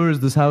this tour is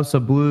this House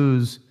of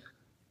Blues.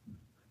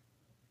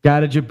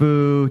 Gotta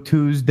Jaboo,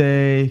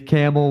 Tuesday,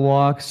 Camel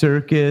Walk,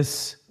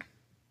 Circus,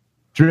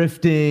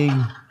 Drifting,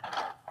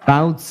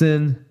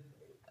 Bouncing.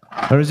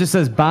 Or it just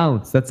says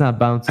Bounce. That's not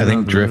Bouncing. I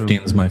think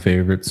Drifting's my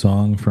favorite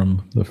song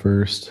from the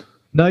first.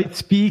 Night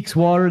Speaks,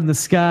 Water in the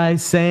Sky,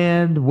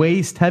 Sand,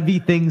 Waste, Heavy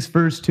Things,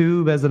 First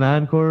Tube as an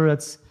encore.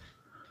 That's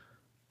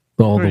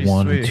all the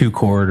 1 and 2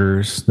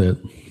 quarters that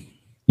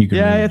you can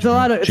it's a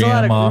lot of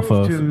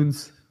groove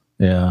tunes.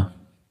 Yeah.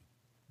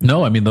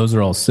 No, I mean, those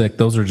are all sick.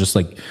 Those are just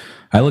like,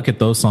 I look at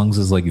those songs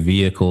as like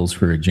vehicles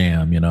for a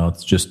jam,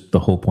 It's just the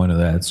whole point of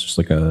that. It's just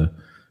like a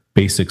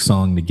basic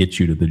song to get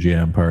you to the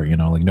jam part,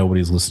 Like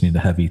nobody's listening to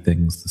Heavy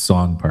Things, the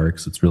song part,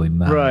 'cause it's really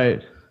not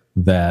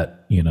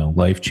that,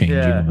 life-changing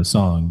of a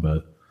song,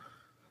 but...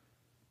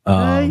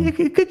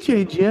 it could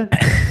change you.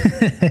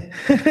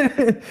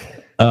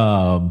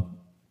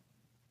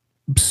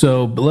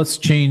 So let's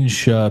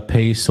change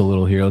pace a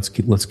little here.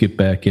 Let's get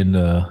back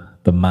into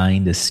the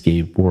mind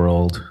escape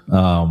world.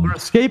 We're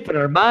escaping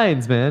our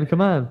minds, man.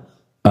 Come on.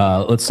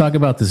 Let's talk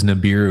about this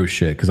Nibiru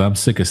shit, because I'm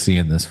sick of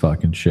seeing this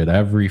fucking shit.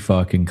 Every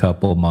fucking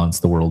couple of months,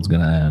 the world's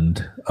gonna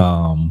end.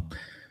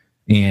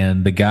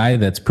 And the guy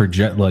that's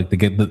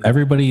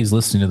everybody's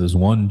listening to this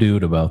one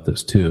dude about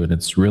this too, and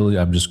it's really,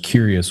 I'm just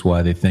curious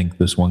why they think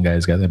this one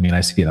guy's got. I mean,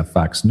 I see it on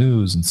Fox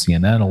News and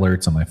CNN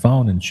alerts on my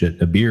phone and shit.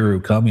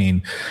 Nibiru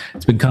coming.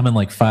 It's been coming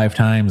like 5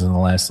 times in the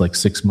last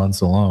 6 months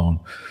alone.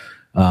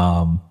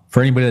 For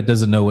anybody that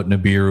doesn't know what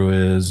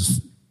Nibiru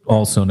is,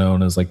 also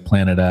known as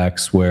Planet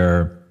X,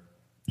 where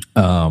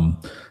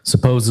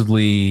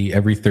supposedly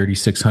every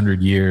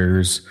 3,600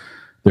 years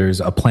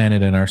there's a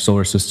planet in our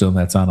solar system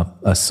that's on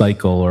a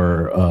cycle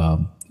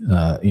or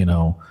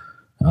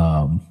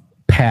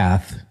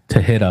path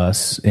to hit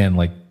us, and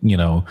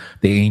the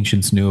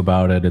ancients knew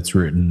about it. It's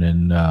written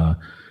in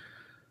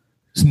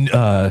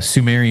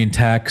Sumerian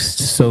text.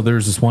 So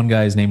there's this one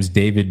guy, his name's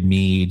David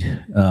Mead,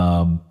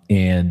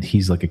 and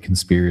he's like a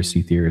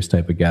conspiracy theorist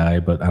type of guy,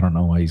 but I don't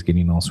know why he's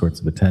getting all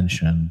sorts of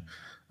attention.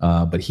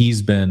 But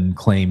he's been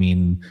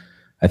claiming,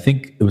 I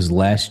think it was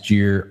last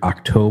year,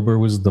 October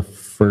was the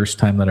first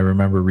time that I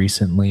remember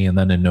recently. And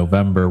then in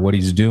November, what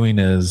he's doing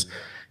is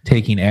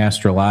taking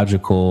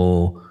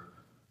astrological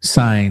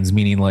signs,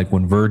 meaning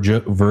when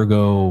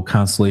Virgo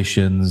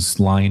constellations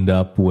lined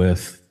up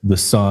with the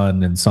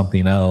sun and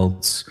something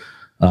else,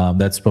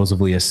 that's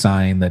supposedly a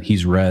sign that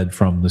he's read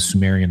from the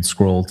Sumerian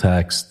scroll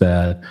text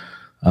that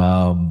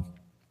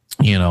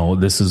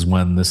This is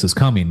when this is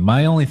coming.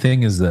 My only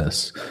thing is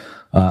this.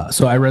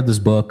 So I read this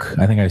book.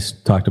 I think I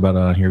talked about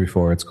it on here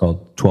before. It's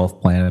called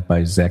 12th Planet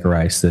by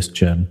Zachariah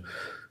Sitchin,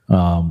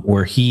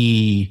 where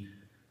he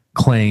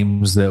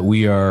claims that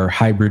we are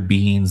hybrid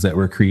beings that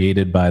were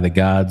created by the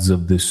gods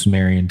of the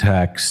Sumerian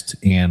text,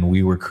 and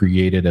we were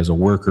created as a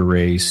worker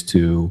race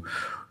to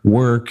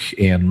work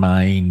and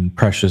mine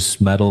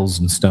precious metals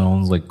and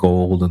stones like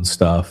gold and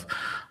stuff.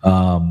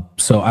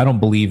 So I don't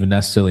believe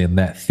necessarily in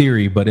that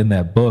theory, but in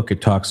that book,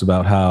 it talks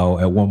about how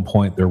at one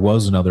point there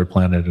was another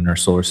planet in our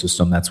solar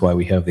system. That's why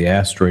we have the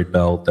asteroid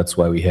belt. That's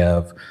why we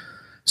have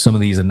some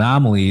of these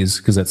anomalies,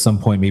 because at some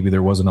point maybe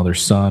there was another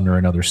sun or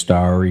another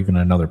star or even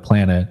another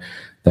planet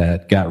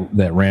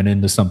that ran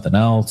into something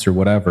else or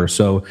whatever.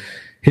 So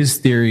his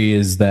theory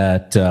is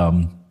that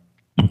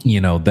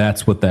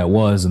that's what that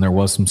was, and there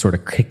was some sort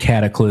of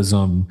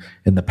cataclysm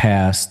in the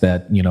past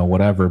that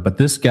whatever. But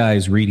this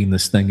guy's reading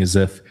this thing as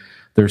if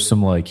there's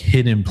some like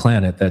hidden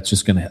planet that's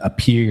just going to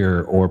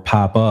appear or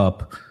pop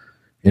up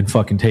and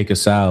fucking take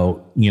us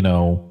out,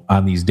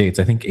 on these dates.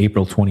 I think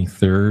April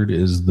 23rd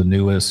is the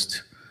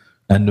newest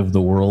end of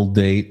the world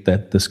date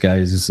that this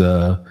guy's,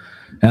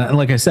 and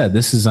like I said,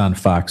 this is on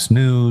Fox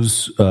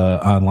News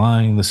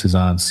online. This is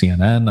on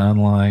CNN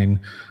online.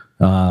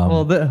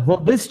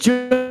 This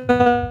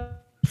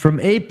from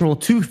April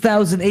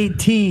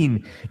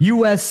 2018,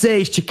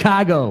 USA,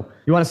 Chicago.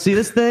 You want to see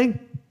this thing?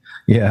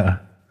 Yeah.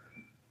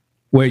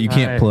 Wait, you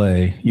can't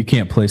play. You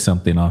can't play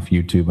something off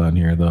YouTube on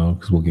here though,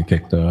 because we'll get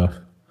kicked off.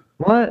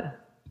 What?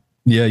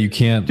 Yeah, you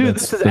can't. Dude,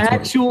 this is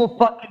actual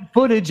fucking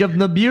footage of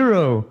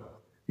Nibiru.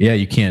 Yeah,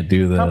 you can't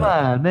do that. Come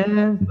on,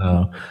 man.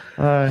 No.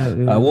 All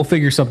right, we'll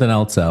figure something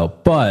else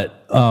out.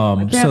 But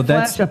so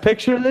that's a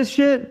picture of this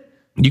shit.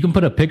 You can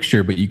put a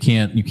picture, but you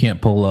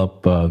can't pull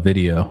up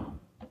video.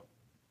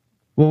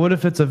 Well, what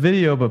if it's a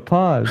video but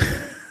pause?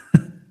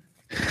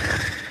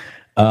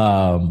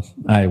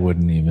 I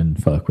wouldn't even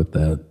fuck with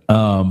that.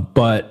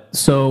 But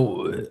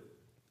so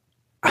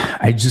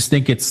I just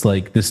think it's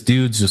like this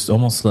dude's just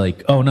almost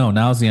like, oh no,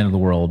 now's the end of the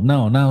world.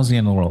 No, now's the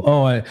end of the world.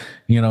 Oh,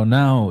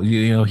 now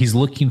he's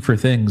looking for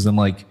things, and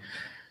like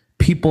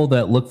people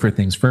that look for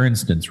things. For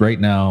instance, right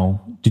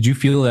now, did you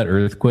feel that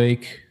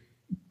earthquake?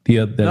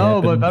 No,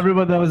 happened? But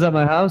everyone that was at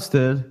my house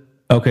did.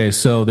 Okay,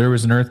 so there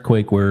was an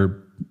earthquake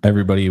where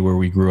everybody where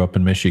we grew up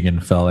in Michigan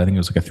fell. I think it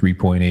was like a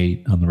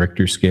 3.8 on the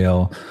Richter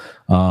scale.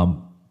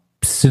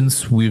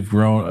 Since we've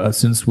grown,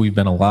 since we've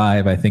been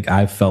alive, I think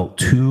I've felt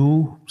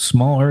 2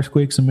 small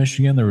earthquakes in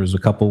Michigan. There was a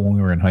couple when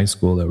we were in high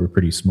school that were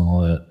pretty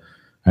small that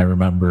I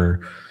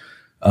remember.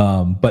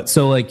 But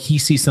so like he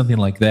sees something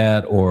like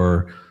that,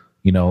 or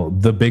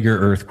the bigger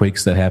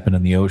earthquakes that happen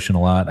in the ocean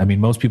a lot. I mean,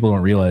 most people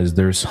don't realize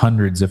there's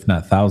hundreds, if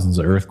not thousands,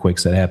 of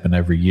earthquakes that happen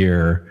every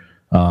year.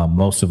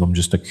 Most of them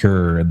just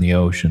occur in the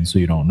ocean, so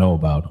you don't know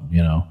about them.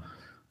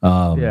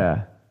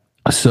 Yeah.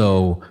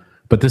 So.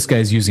 But this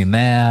guy's using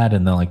that,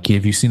 and then like,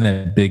 have you seen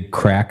that big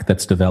crack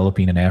that's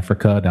developing in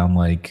Africa down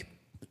like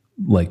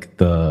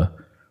the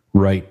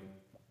right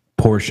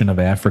portion of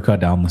Africa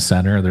down the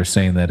center? They're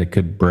saying that it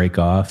could break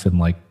off in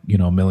like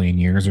a million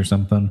years or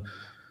something.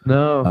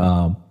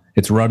 No,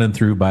 it's running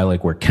through by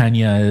like where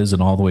Kenya is and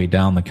all the way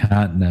down the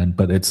continent.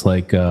 But it's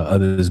like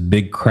this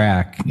big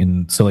crack,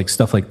 and so like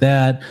stuff like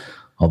that.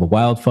 All the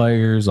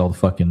wildfires, all the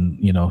fucking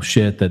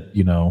shit that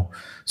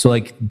So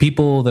like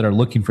people that are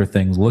looking for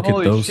things, look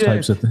at those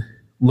types of things.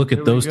 Look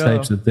at those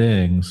types of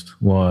things.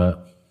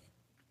 What?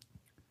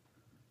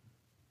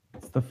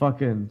 It's the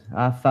fucking,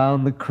 I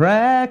found the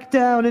crack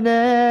down in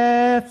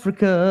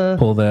Africa.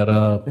 Pull that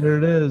up. There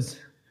it is.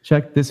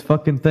 Check this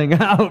fucking thing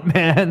out,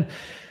 man.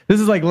 This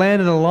is like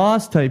Land of the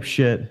Lost type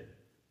shit.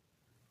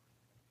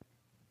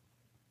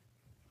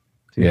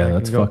 Yeah,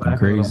 that's fucking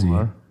crazy.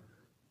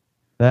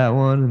 That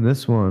one and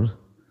this one.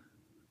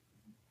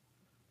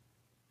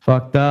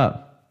 Fucked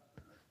up.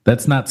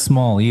 That's not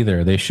small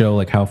either. They show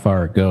like how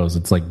far it goes.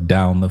 It's like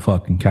down the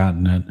fucking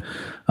continent.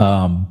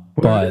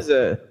 Where is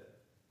it?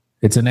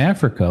 It's in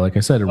Africa. Like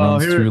I said, it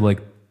runs through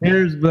like.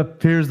 Here's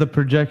the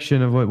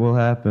projection of what will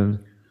happen.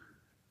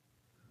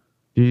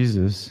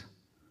 Jesus.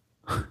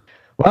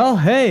 Well,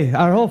 hey,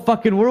 our whole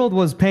fucking world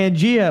was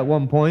Pangea at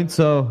one point,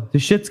 so the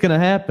shit's gonna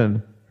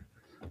happen.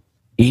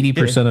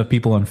 80% of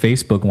people on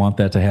Facebook want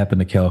that to happen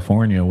to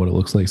California. What it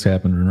looks like is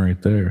happening right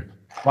there.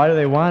 Why do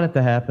they want it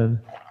to happen?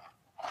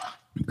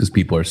 Because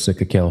people are sick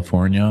of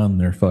California and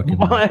they're fucking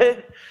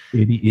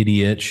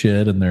idiot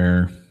shit, and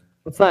they're.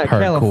 It's not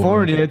hardcore.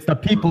 California. It's the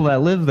people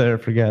that live there,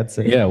 for God's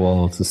sake. Yeah,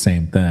 well, it's the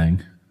same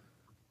thing.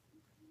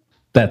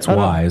 That's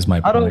why is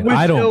my point.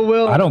 I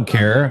don't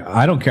care.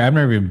 I've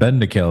never even been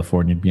to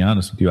California, to be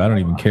honest with you. I don't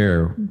even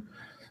care.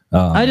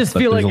 I just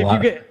feel like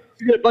if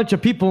you get a bunch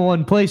of people in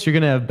one place, you're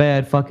gonna have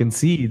bad fucking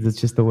seeds. It's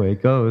just the way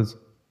it goes.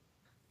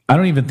 I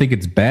don't even think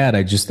it's bad.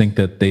 I just think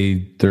that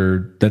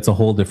that's a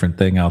whole different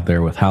thing out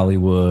there with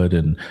Hollywood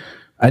and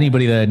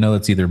anybody that I know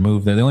that's either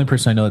moved there. The only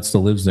person I know that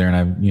still lives there,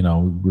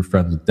 and we're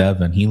friends with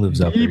Devin. He lives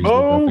out there. He's lived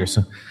out there.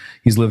 So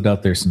he's lived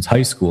out there since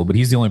high school, but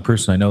he's the only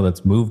person I know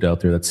that's moved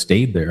out there, that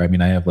stayed there. I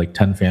mean, I have like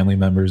 10 family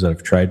members that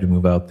have tried to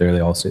move out there. They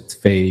all say it's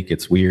fake,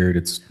 it's weird,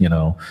 it's,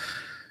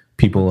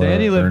 people.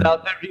 Danny lived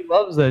out there. He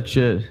loves that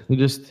shit. He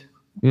just,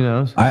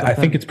 I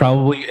think it's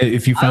probably,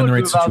 if you find the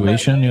right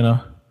situation, Yeah,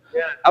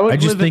 I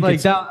would live in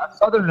like down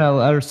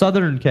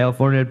southern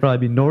California. It'd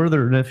probably be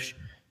northern-ish,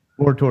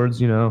 more towards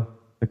the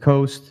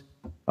coast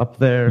up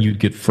there. You'd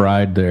get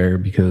fried there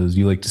because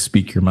you like to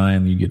speak your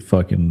mind. You get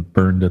fucking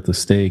burned at the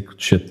stake.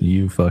 Shit that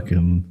you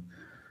fucking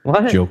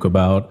joke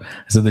about.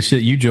 So the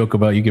shit you joke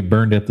about, you get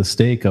burned at the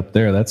stake up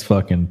there. That's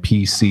fucking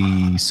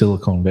PC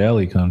Silicon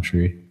Valley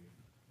country.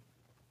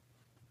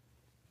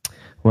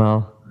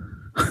 Well,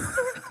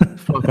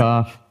 fuck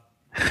off.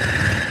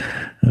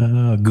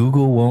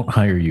 Google won't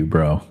hire you,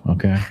 bro.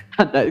 Okay.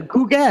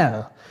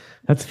 Google.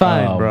 That's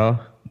fine, bro.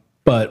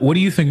 But what do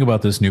you think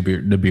about this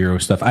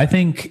Nibiru stuff? I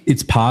think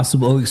it's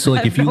possible. So,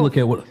 like, if you look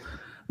at what,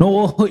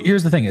 well,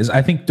 here's the thing: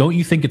 don't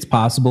you think it's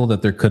possible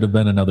that there could have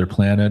been another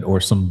planet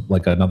or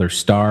another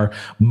star?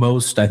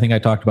 I think I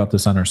talked about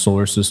this on our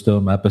solar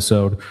system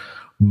episode.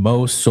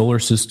 Most solar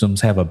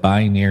systems have a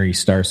binary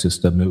star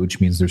system, which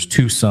means there's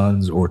two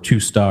suns or two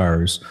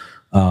stars.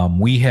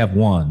 We have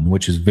one,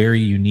 which is very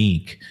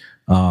unique.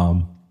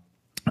 So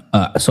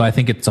I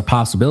think it's a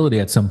possibility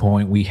at some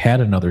point we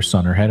had another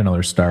sun or had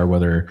another star,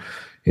 whether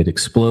it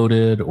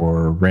exploded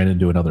or ran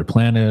into another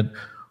planet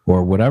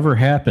or whatever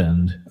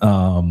happened.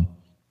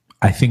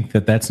 I think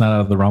that's not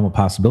out of the realm of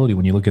possibility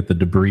when you look at the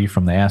debris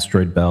from the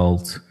asteroid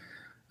belt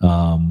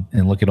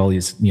and look at all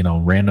these,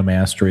 random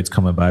asteroids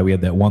coming by. We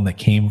had that one that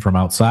came from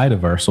outside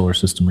of our solar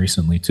system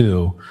recently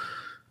too,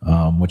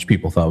 which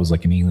people thought was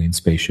like an alien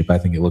spaceship. I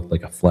think it looked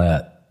like a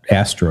flat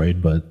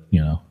asteroid, but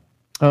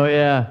Oh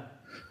yeah.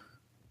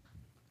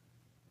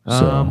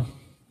 So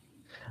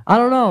I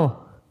don't know.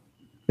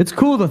 It's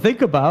cool to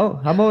think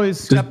about. I'm always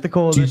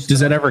skeptical. Does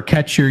that ever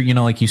catch your,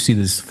 like you see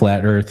these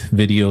flat earth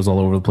videos all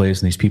over the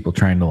place and these people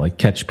trying to like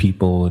catch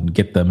people and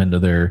get them into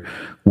their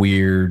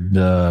weird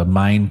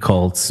mind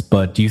cults.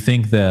 But do you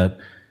think that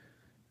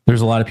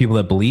there's a lot of people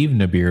that believe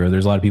Nibiru?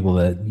 There's a lot of people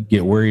that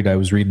get worried. I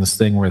was reading this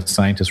thing where the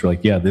scientists were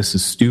like, yeah, this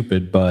is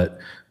stupid, but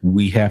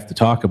we have to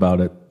talk about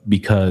it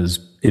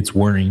because it's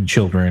worrying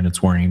children,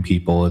 it's worrying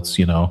people. It's,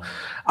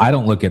 I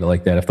don't look at it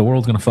like that. If the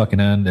world's going to fucking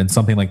end and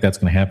something like that's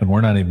going to happen,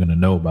 we're not even going to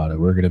know about it.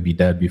 We're going to be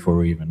dead before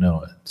we even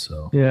know it.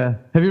 So yeah.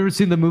 Have you ever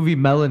seen the movie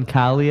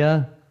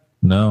Melancholia?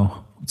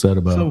 No. What's that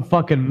about? So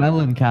fucking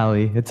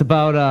melancholy. It's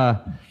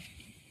about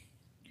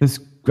this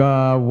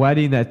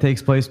wedding that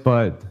takes place,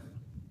 but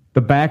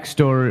the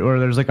backstory, or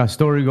there's like a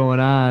story going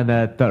on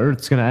that the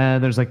Earth's going to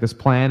end. There's like this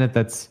planet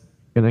that's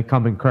going to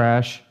come and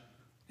crash.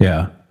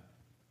 Yeah.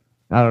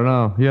 I don't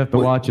know. You have to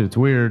watch it. It's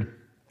weird.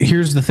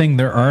 Here's the thing.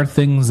 There are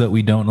things that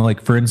we don't know.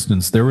 Like, for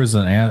instance, there was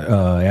an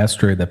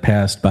asteroid that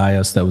passed by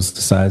us that was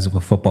the size of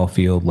a football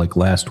field like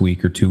last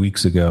week or 2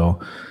 weeks ago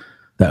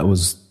that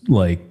was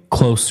like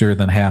closer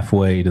than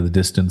halfway to the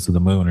distance of the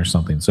moon or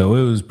something. So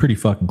it was pretty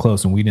fucking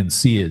close, and we didn't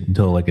see it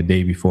until like a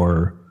day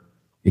before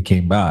it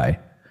came by.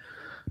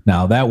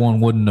 Now, that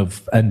one wouldn't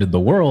have ended the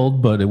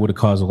world, but it would have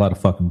caused a lot of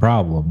fucking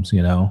problems,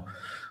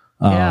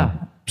 Yeah.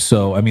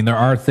 So, I mean, there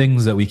are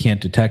things that we can't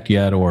detect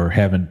yet or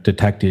haven't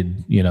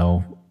detected,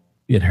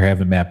 it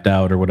haven't mapped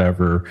out or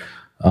whatever.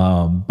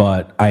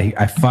 But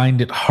I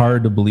find it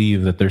hard to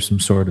believe that there's some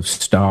sort of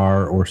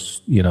star or,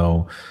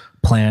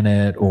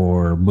 planet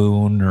or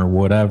moon or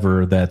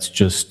whatever that's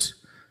just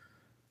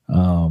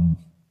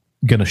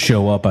going to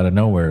show up out of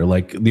nowhere.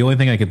 Like, the only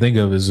thing I can think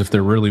of is if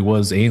there really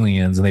was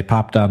aliens and they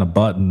popped on a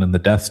button and the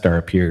Death Star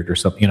appeared or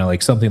something,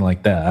 like something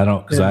like that. I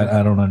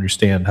don't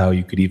understand how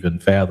you could even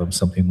fathom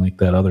something like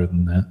that other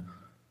than that.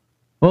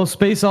 Well,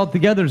 space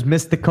altogether is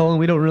mystical and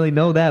we don't really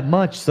know that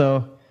much.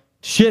 So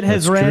shit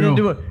has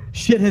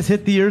shit has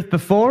hit the Earth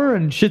before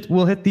and shit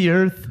will hit the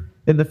Earth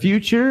in the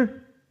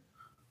future.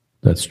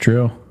 That's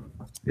true.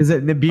 Is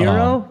it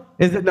Nibiru?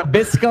 Is it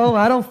Nabisco?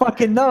 I don't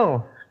fucking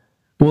know.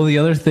 Well, the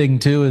other thing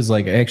too is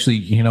like, actually,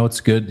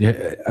 it's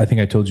good. I think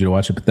I told you to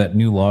watch it, but that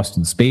new Lost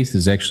in Space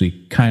is actually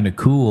kind of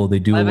cool. They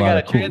do a lot of cool. I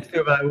haven't got a chance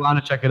to, but I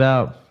want to check it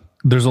out.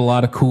 There's a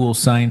lot of cool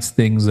science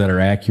things that are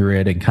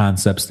accurate and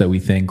concepts that we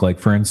think, like,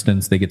 for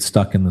instance, they get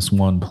stuck in this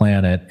one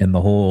planet and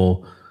the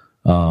whole,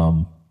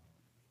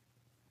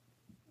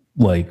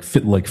 like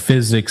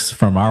physics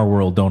from our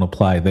world don't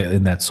apply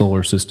in that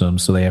solar system.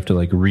 So they have to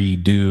like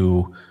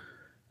redo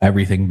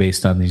everything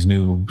based on these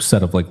new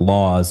set of like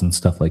laws and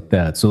stuff like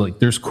that. So like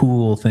there's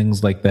cool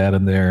things like that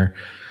in there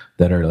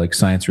that are like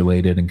science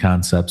related and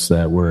concepts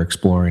that we're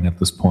exploring at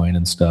this point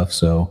and stuff.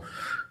 So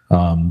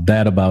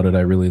that about it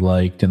I really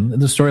liked. And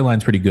the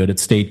storyline's pretty good. It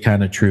stayed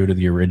kind of true to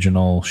the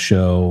original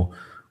show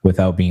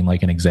without being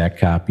like an exact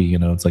copy.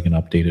 It's like an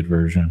updated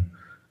version.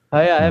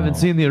 Oh yeah, I haven't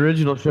seen the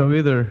original show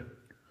either.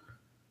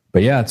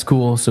 But yeah, it's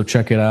cool. So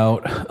check it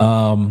out.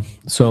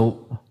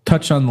 So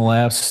touch on the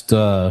last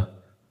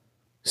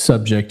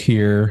subject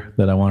here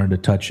that I wanted to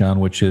touch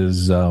on, which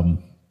is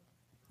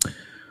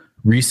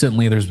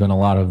recently there's been a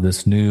lot of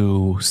this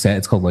new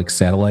it's called like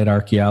satellite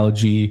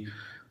archaeology,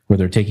 where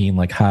they're taking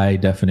like high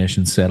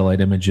definition satellite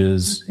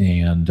images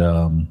and,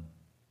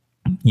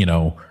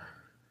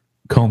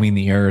 combing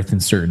the earth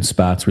in certain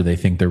spots where they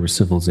think there was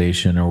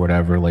civilization or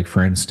whatever. Like,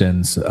 for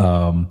instance,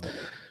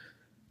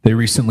 they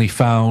recently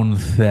found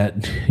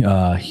that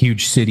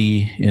huge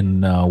city in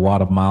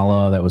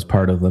Guatemala that was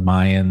part of the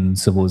Mayan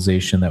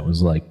civilization that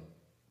was like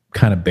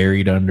kind of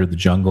buried under the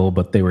jungle,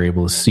 but they were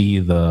able to see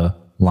the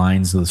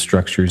lines of the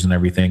structures and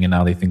everything. And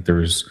now they think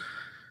there's,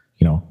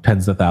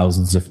 tens of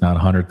thousands, if not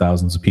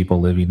 100,000 of people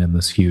living in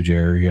this huge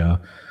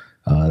area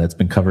that's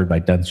been covered by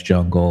dense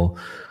jungle.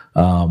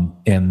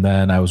 And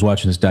then I was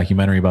watching this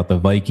documentary about the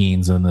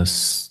Vikings, and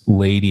this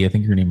lady, I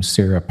think her name is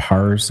Sarah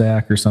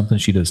Parzak or something.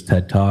 She does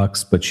TED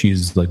Talks, but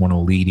she's like one of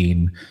the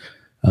leading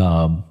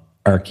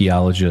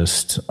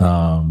archaeologists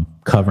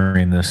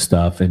covering this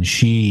stuff. And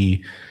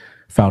she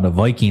found a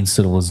Viking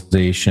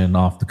civilization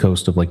off the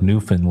coast of like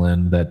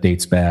Newfoundland that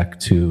dates back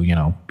to,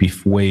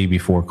 way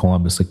before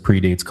Columbus, like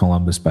predates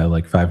Columbus by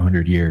like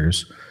 500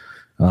 years.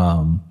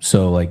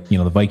 So like,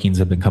 the Vikings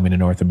have been coming to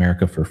North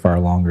America for far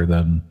longer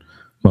than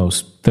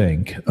most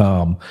think.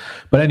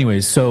 But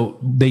anyways, so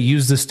they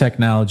use this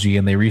technology,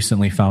 and they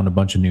recently found a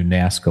bunch of new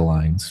Nazca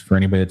lines. For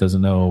anybody that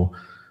doesn't know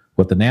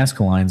what the Nazca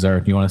lines are,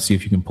 if you want to see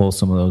if you can pull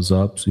some of those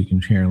up so you can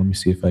hear, let me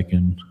see if I've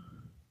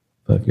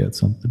got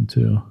something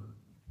too.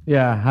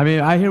 Yeah, I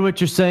mean, I hear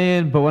what you're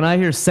saying, but when I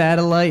hear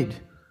satellite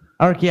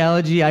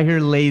archaeology, I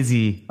hear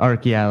lazy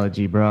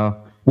archaeology,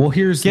 bro. Well,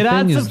 here's get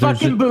on some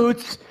fucking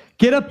boots,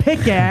 get a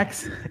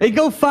pickaxe, and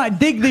go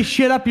dig this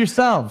shit up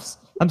yourselves.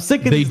 I'm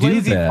sick of these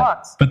lazy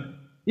fucks. But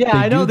yeah,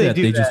 I know they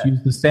do that. They just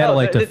use the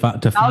satellite to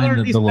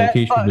find the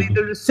location.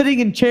 They're just sitting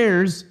in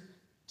chairs,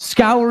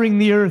 scouring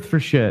the earth for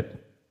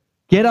shit.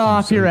 Get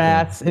off your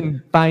ass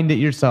and find it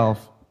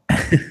yourself.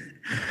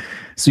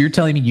 So you're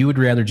telling me you would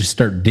rather just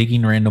start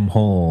digging random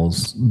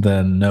holes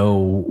than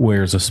know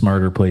where's a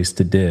smarter place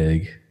to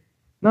dig?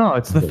 No,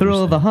 it's the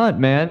thrill of the hunt,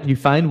 man. You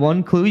find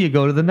one clue, you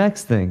go to the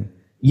next thing.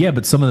 Yeah,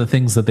 but some of the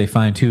things that they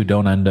find too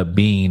don't end up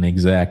being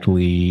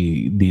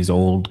exactly these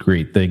old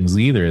great things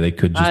either. They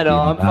could just. I know.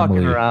 I'm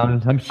fucking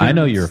around. I'm sure. I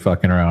know you're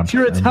fucking around.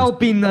 Sure, it's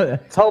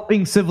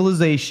helping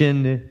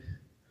civilization.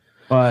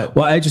 But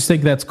well, I just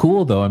think that's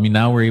cool, though. I mean,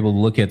 now we're able to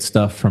look at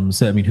stuff from.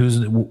 I mean,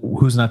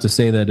 who's not to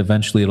say that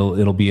eventually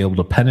it'll be able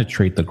to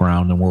penetrate the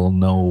ground and we'll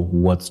know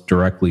what's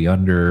directly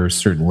under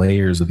certain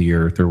layers of the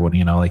earth or what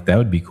like that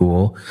would be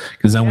cool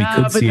because then we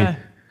could see.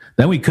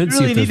 Then we could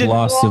see if there's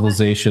lost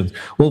civilizations.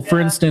 Well, for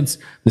instance,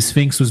 the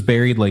Sphinx was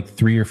buried like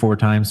 3 or 4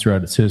 times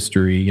throughout its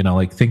history.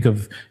 Like think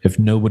of if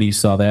nobody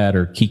saw that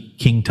or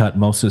King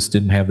Tutmosis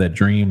didn't have that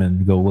dream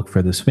and go look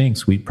for the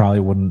Sphinx, we probably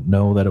wouldn't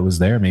know that it was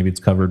there. Maybe it's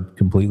covered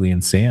completely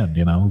in sand.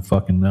 Who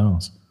fucking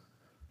knows?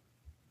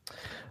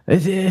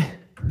 It's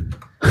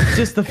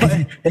just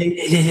the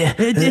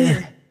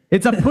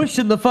it's a push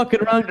in the fucking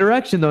wrong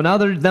direction though. Now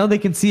they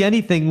can see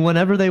anything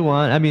whenever they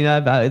want. I mean,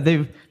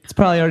 it's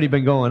probably already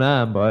been going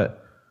on, but.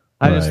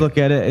 I just look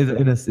at it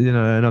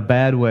in a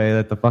bad way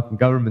that the fucking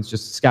government's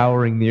just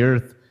scouring the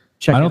earth.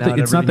 I don't think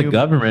it's not the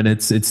government.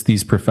 It's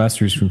these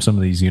professors from some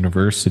of these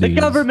universities.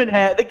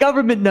 The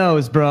government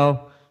knows,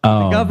 bro.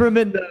 The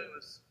government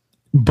knows.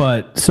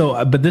 But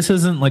this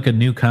isn't like a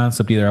new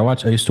concept either.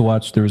 I used to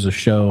watch. There was a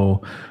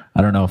show.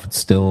 I don't know if it's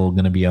still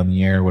going to be on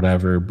the air or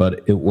whatever,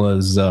 but it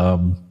was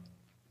on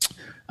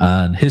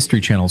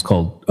History Channel. It's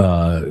called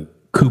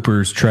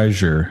Cooper's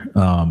Treasure.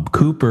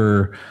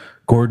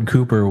 Gordon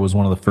Cooper was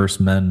one of the first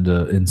men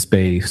in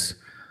space,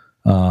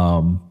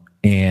 and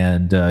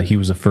he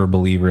was a firm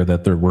believer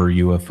that there were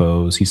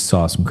UFOs. He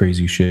saw some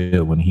crazy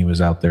shit when he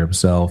was out there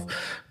himself,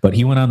 but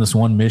he went on this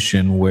one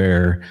mission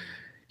where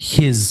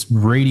his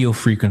radio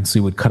frequency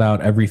would cut out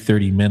every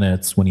 30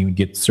 minutes when he would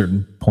get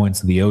certain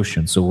points of the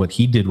ocean. So what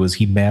he did was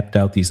he mapped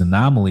out these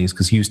anomalies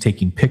because he was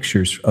taking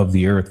pictures of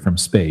the Earth from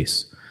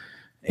space,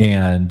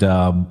 and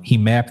he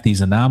mapped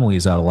these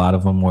anomalies out. A lot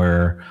of them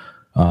were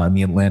in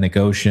the Atlantic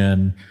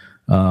Ocean.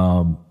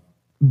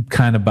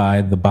 Kind of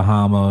by the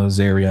Bahamas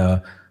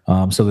area.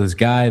 So this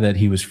guy that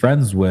he was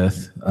friends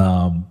with,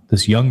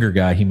 this younger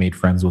guy he made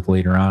friends with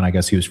later on, I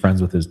guess he was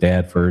friends with his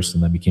dad first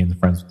and then became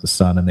friends with the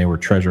son, and they were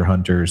treasure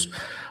hunters.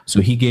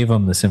 So he gave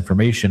him this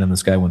information, and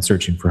this guy went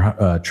searching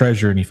for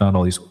treasure, and he found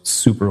all these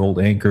super old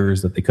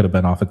anchors that they could have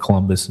been off of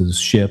Columbus's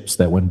ships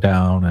that went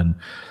down and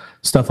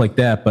stuff like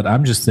that. But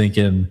I'm just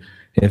thinking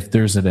if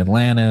there's an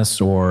Atlantis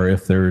or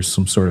if there's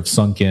some sort of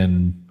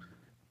sunken,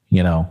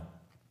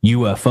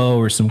 UFO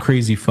or some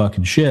crazy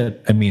fucking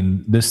shit. I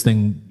mean, this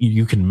thing,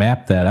 you can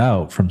map that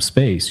out from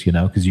space,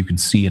 because you can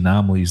see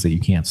anomalies that you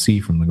can't see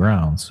from the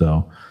ground.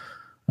 So,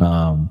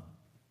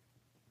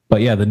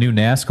 but yeah, the new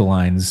Nazca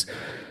lines,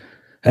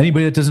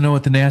 anybody that doesn't know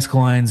what the Nazca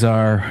lines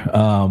are,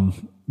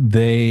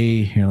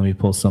 here, let me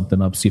pull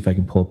something up, see if I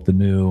can pull up the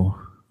new,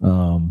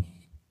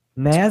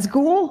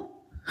 Nazgul?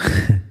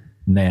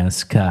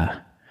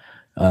 Nazca.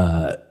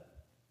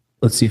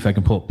 Let's see if I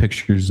can pull up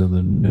pictures of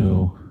the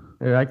new.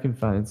 Here, I can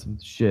find some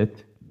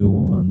shit. New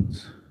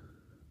ones.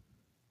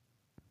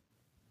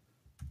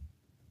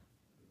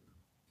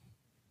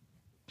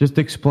 Just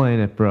explain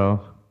it, bro.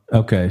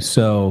 Okay,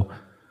 so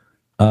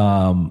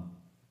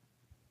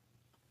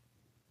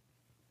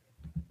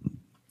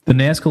The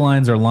Nazca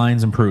lines are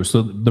lines in Peru.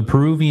 So the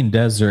Peruvian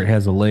desert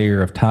has a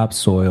layer of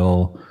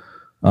topsoil.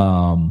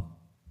 I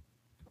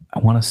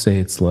want to say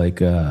it's like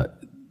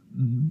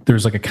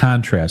there's like a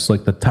contrast.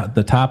 Like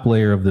the top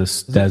layer of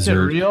this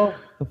desert. Is it real?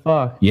 The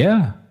fuck?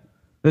 Yeah.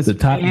 This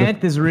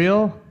ant is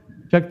real?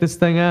 Check this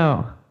thing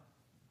out.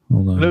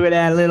 Hold on. Look at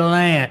that little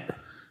ant.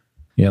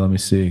 Yeah, let me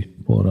see.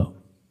 Pull it up.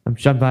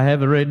 I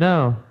have it right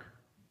now.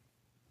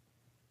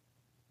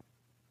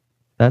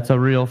 That's a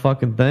real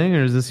fucking thing,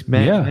 or is this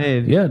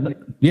man-made? Yeah.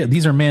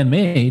 These are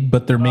man-made,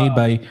 but they're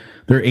made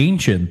they're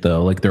ancient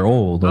though, like they're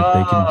old.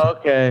 Like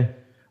okay.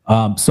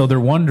 So they're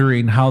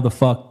wondering how the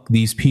fuck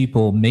these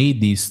people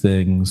made these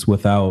things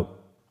without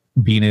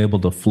being able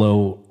to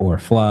float or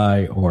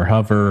fly or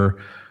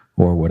hover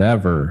or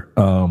whatever.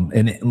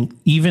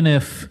 Even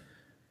if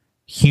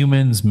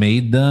humans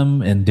made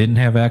them and didn't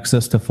have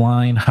access to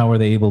flying, how are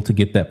they able to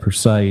get that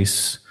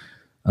precise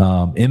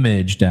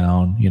image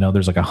down?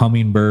 There's like a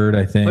hummingbird,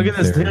 I think. Look at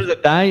this. Here's a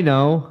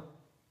dino.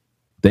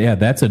 Yeah,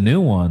 that's a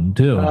new one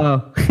too.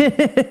 Oh.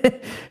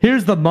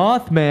 Here's the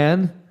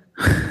Mothman.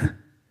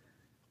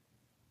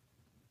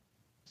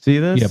 See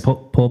this? Yeah,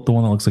 pull up the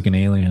one that looks like an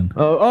alien.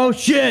 Oh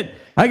shit!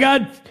 I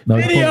got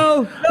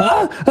video.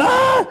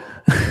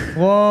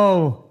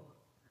 Whoa!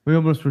 We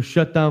almost were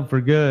shut down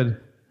for good.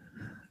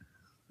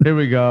 Here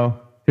we go.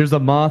 Here's the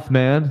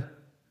Mothman.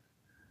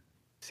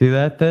 See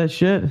that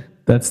shit?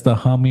 That's the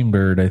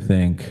hummingbird, I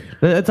think.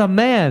 It's a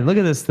man. Look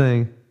at this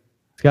thing.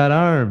 It's got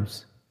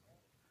arms.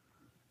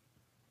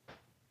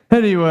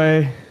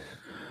 Anyway,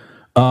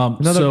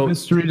 another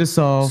mystery to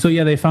solve. So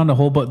yeah, they found a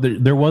whole, but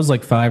there was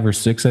like 5 or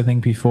 6, I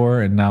think,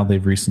 before, and now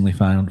they've recently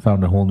found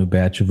a whole new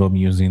batch of them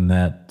using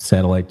that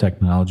satellite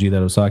technology that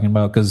I was talking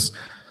about. Because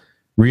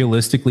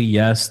realistically,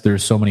 yes,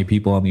 there's so many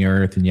people on the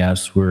Earth, and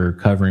yes, we're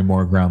covering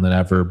more ground than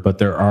ever. But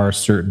there are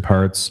certain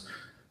parts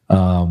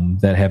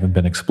that haven't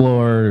been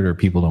explored, or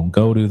people don't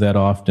go to that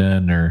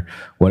often, or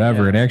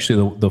whatever. Yeah. And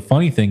actually, the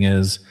funny thing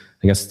is,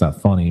 I guess it's not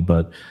funny,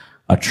 but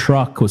a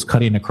truck was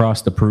cutting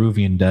across the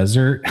Peruvian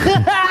desert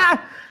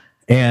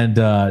and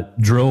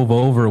drove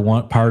over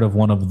one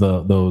of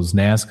those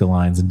Nazca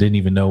lines and didn't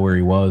even know where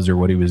he was or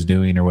what he was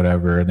doing or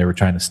whatever. And they were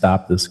trying to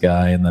stop this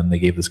guy, and then they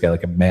gave this guy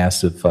like a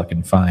massive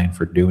fucking fine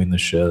for doing the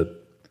shit.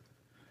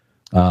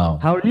 How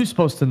are you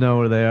supposed to know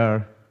where they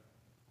are?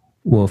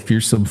 Well, if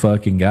you're some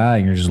fucking guy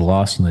and you're just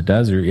lost in the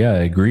desert, yeah,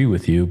 I agree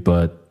with you.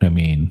 But I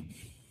mean,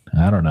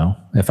 I don't know.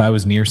 If I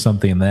was near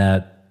something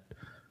that,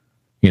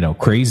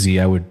 crazy,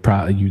 I would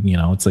probably,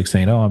 it's like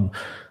saying, oh,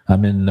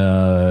 I'm in,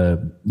 I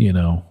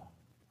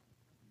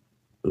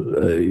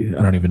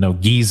don't even know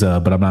Giza,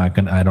 but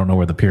I don't know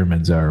where the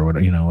pyramids are, or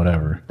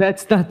whatever.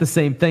 That's not the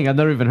same thing. I've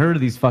never even heard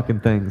of these fucking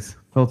things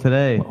till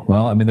today.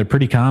 Well, I mean, they're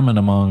pretty common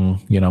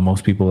among,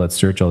 most people that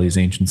search all these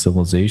ancient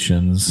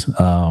civilizations.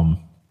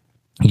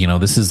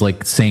 This is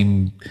like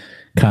same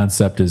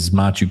concept as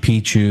Machu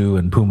Picchu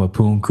and Puma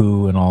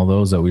Punku and all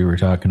those that we were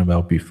talking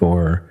about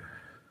before.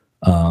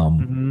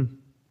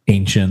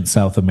 Ancient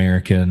South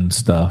American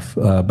stuff.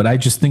 But I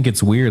just think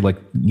it's weird. Like,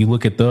 you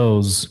look at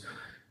those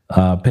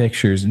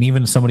pictures, and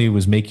even somebody who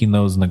was making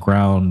those in the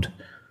ground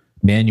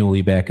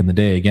manually back in the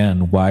day,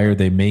 again, why are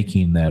they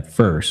making that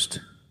first?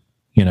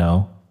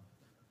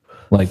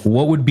 Like,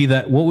 what would be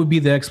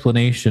the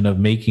explanation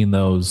of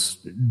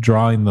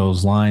drawing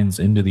those lines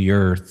into the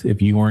earth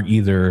if you weren't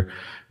either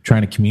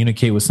trying to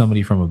communicate with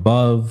somebody from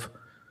above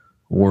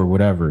or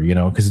whatever,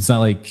 because it's not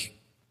like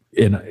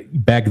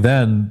back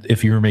then,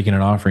 if you were making an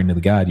offering to the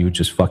god, you would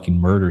just fucking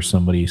murder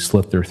somebody,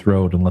 slit their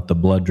throat, and let the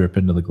blood drip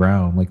into the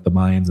ground like the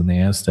Mayans and the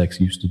Aztecs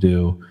used to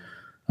do.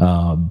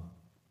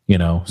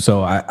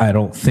 So I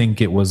don't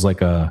think it was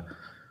like a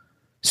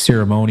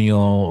ceremonial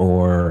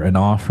or an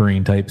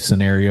offering type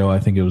scenario. I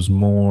think it was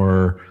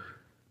more,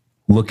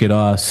 look at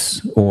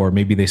us, or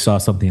maybe they saw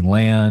something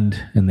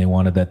land and they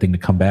wanted that thing to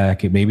come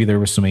back. Maybe there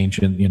was some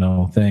ancient,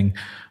 thing.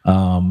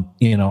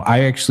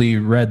 I actually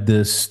read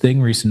this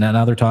thing recently.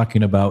 Now they're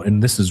talking about,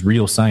 and this is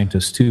real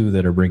scientists too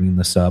that are bringing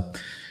this up.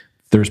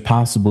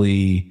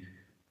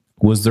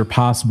 Was there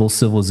possible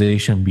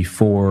civilization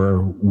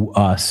before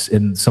us?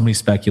 And somebody's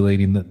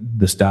speculating that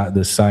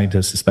this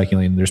scientist is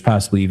speculating there's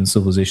possibly even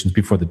civilizations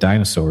before the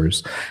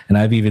dinosaurs. And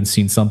I've even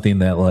seen something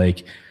that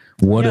like,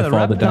 what if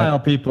all the reptile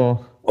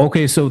people?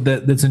 Okay, so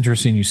that's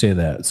interesting you say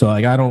that. So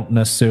like, I don't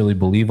necessarily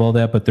believe all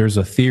that, but there's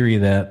a theory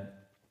that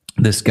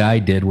this guy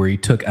did where he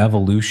took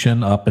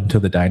evolution up into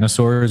the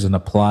dinosaurs and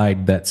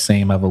applied that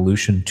same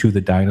evolution to the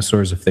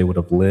dinosaurs if they would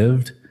have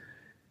lived.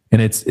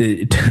 And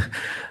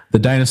the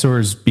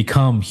dinosaurs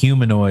become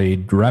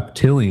humanoid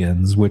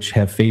reptilians, which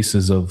have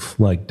faces of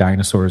like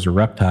dinosaurs or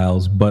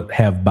reptiles, but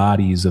have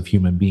bodies of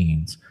human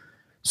beings.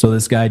 So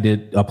this guy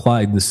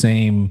applied the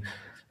same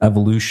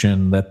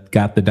evolution that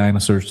got the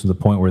dinosaurs to the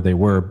point where they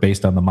were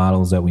based on the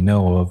models that we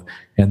know of,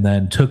 and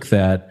then took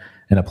that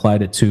and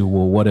applied it to,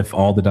 well, what if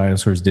all the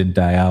dinosaurs didn't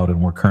die out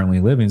and we're currently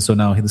living? So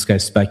now this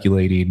guy's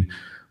speculating,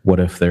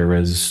 what if there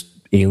is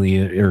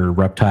alien or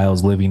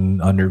reptiles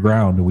living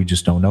underground and we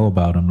just don't know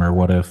about them? Or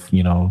what if,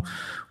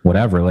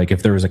 whatever, like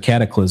if there was a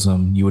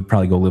cataclysm, you would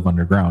probably go live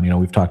underground.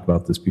 We've talked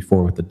about this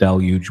before with the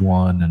deluge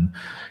one and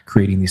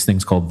creating these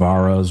things called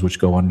varas, which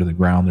go under the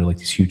ground. They're like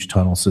these huge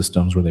tunnel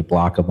systems where they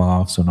block them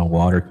off so no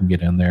water can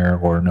get in there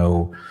or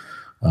no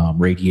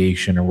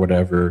radiation or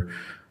whatever.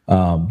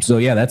 So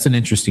yeah, that's an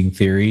interesting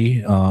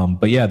theory.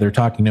 But yeah, they're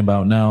talking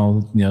about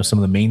now, some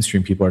of the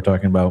mainstream people are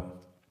talking about,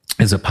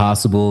 is it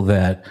possible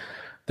that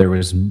there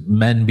was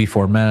men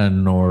before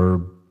men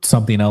or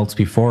something else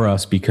before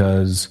us?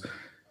 Because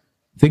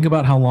think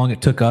about how long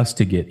it took us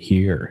to get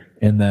here.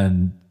 And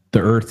then the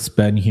Earth's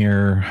been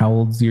here. How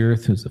old's the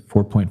Earth? Is it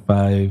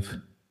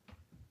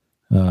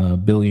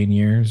 4.5 billion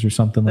years or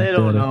something like that? They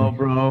don't know,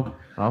 bro.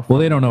 Well,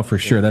 they don't know for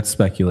sure. That's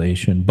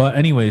speculation. But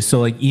anyway, so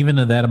like even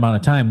in that amount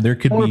of time, there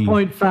could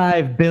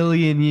 4.5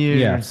 billion years.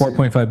 Yeah,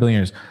 4.5 billion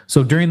years.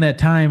 So during that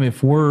time,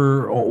 if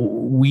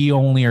we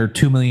only are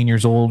 2 million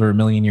years old or 1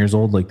 million years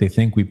old, like they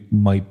think we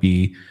might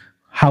be,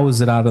 how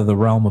is it out of the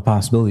realm of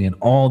possibility in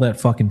all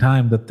that fucking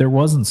time that there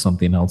wasn't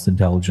something else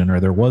intelligent or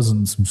there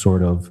wasn't some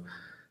sort of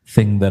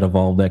thing that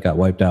evolved that got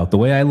wiped out? The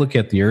way I look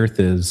at the Earth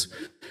is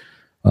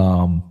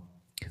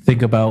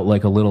think about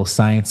like a little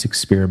science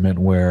experiment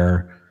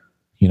where,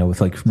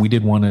 with like we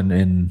did one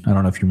in I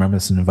don't know if you remember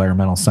this in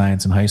environmental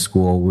science in high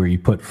school where you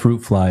put fruit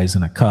flies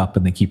in a cup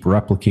and they keep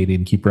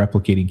replicating.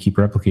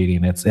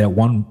 It's at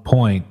one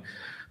point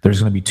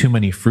there's going to be too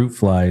many fruit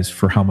flies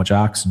for how much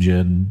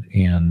oxygen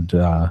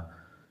and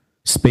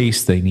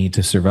space they need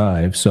to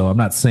survive. So I'm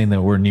not saying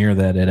that we're near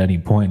that at any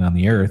point on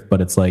the Earth, but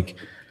it's like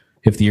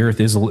if the Earth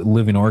is a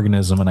living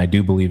organism, and I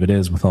do believe it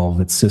is with all of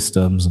its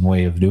systems and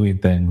way of doing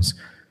things,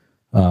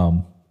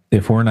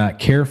 if we're not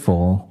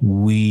careful,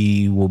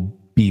 we will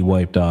be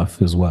wiped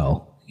off as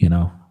well,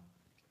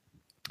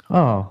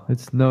 Oh,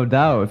 it's no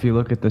doubt if you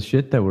look at the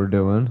shit that we're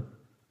doing.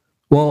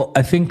 Well,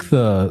 I think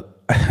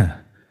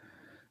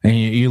and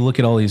you look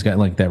at all these guys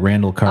like that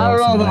Randall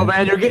Carlson. I don't know, though,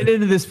 man. You're getting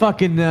into this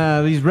fucking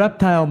these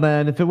reptile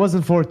man. If it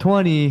wasn't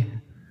 420,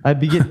 I'd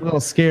be getting a little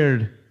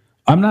scared.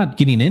 I'm not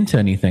getting into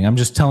anything. I'm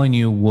just telling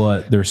you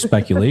what there's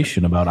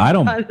speculation about. I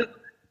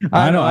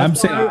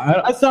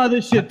saw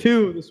this shit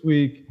too this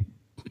week.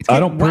 I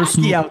don't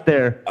personally out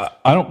there.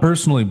 I don't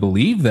personally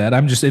believe that.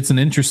 it's an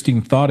interesting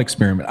thought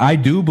experiment. I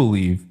do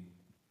believe,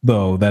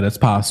 though, that it's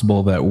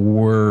possible that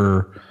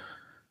we're,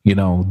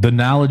 the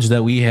knowledge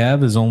that we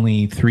have is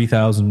only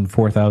 3,000,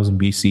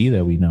 4,000 BC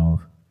that we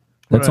know of.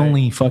 That's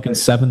only fucking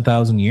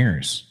 7,000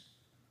 years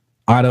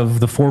out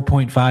of the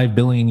 4.5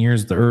 billion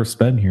years the Earth's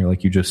been here,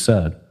 like you just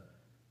said.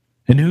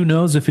 And who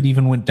knows if it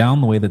even went down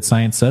the way that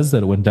science says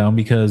that it went down,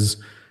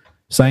 because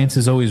science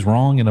is always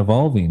wrong and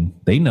evolving.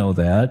 They know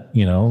that,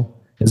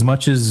 as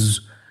much as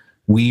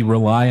we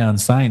rely on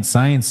science,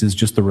 science is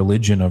just the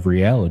religion of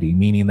reality,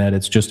 meaning that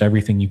it's just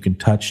everything you can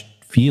touch,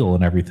 feel,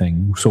 and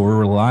everything. So we're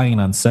relying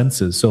on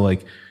senses. So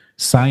like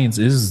science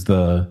is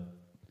that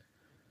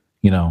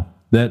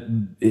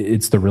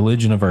it's the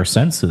religion of our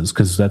senses,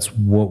 because that's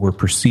what we're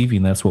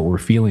perceiving, that's what we're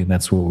feeling,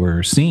 that's what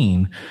we're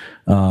seeing.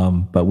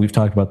 But we've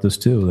talked about this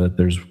too, that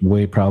there's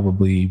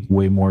probably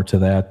way more to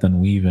that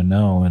than we even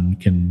know and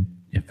can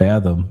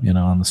fathom,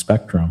 on the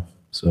spectrum.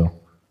 So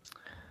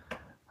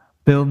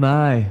Bill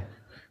Nye.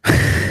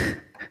 I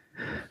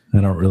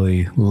don't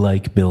really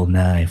like Bill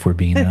Nye, if we're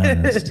being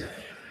honest.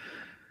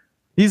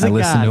 He's a guy. I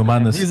listen to him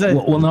on this.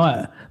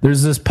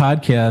 There's this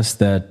podcast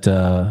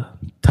that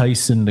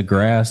Tyson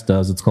DeGrasse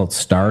does. It's called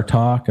Star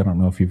Talk. I don't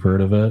know if you've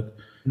heard of it.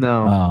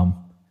 No.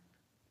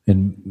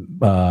 And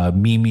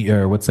Mimi,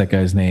 or what's that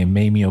guy's name?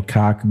 Mimi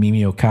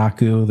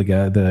Okaku, the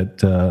guy,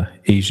 that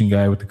Asian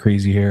guy with the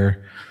crazy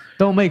hair.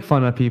 Don't make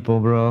fun of people,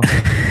 bro.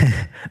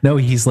 No,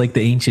 he's like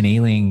the ancient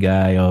alien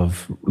guy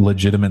of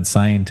legitimate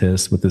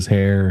scientists with his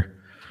hair.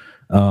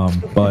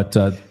 But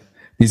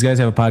these guys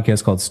have a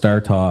podcast called Star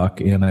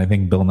Talk, and I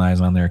think Bill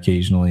Nye's on there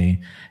occasionally.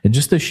 And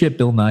just the shit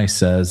Bill Nye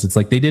says, it's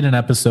like they did an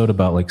episode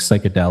about like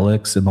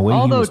psychedelics, and the way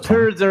all those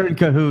turds are in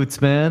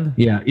cahoots, man.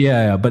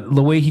 Yeah. But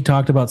the way he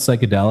talked about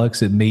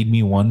psychedelics, it made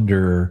me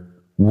wonder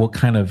what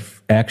kind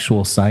of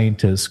actual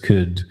scientists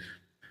could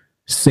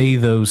say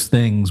those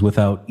things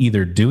without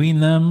either doing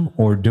them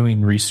or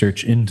doing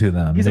research into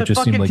them. He's a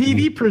fucking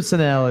TV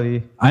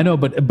personality. I know,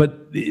 but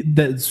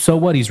so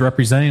what? He's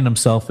representing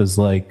himself as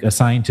like a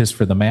scientist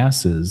for the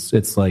masses.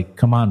 It's like,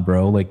 come on,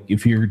 bro. Like,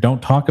 if you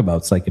don't talk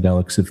about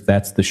psychedelics, if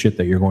that's the shit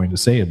that you're going to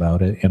say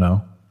about it,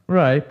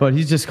 Right, but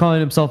he's just calling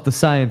himself the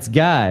science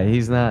guy. He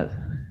has no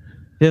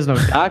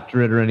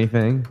doctorate or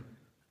anything.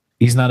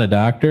 He's not a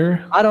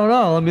doctor? I don't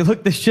know. Let me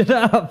look this shit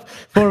up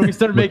before we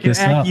start making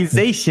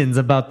accusations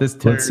about this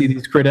term. Let's see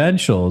these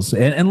credentials.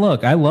 And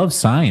look, I love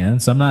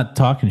science. I'm not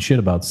talking shit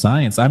about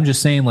science. I'm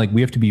just saying, like,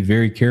 we have to be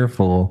very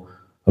careful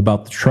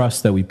about the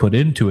trust that we put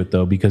into it,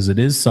 though, because it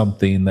is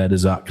something that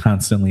is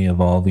constantly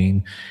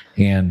evolving.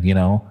 And,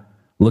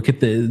 look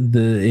at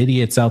the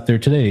idiots out there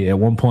today. At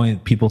one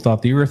point, people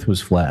thought the Earth was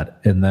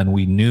flat, and then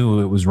we knew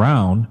it was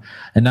round.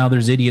 And now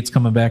there's idiots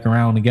coming back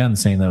around again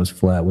saying that it was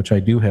flat, which I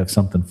do have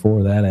something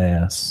for that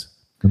ass.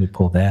 Let me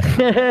pull that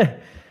out.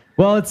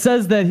 Well, it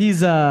says that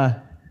he's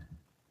a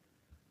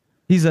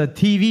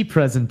TV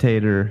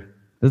presentator.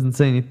 Doesn't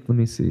say anything. Let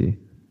me see.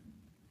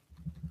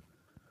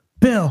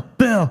 Bill.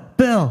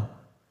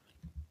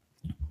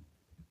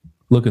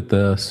 Look at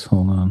this.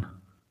 Hold on.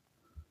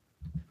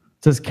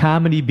 It says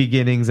comedy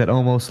beginnings at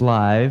Almost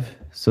Live.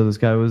 So this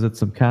guy was at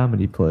some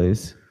comedy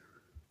place.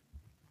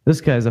 This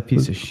guy's a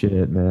piece of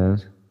shit,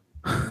 man.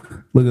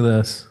 Look at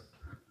this.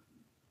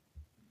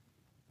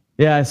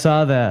 Yeah, I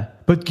saw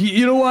that. But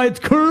you know why it's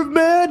curved,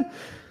 man?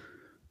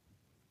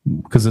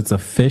 Because it's a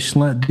fish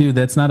line. Dude,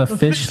 that's not a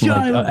fish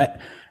line.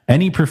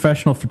 Any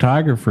professional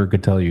photographer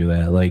could tell you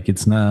that. Like,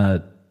 it's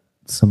not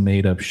some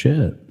made up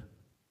shit.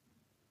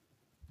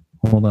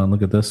 Hold on,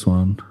 look at this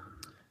one.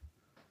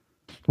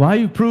 Why are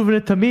you proving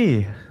it to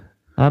me?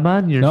 I'm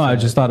on your side. I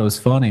just thought it was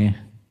funny.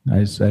 I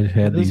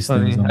had these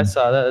things on. I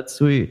saw that. That's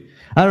sweet.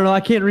 I don't know. I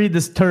can't read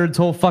this turd's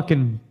whole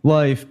fucking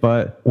life,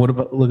 but what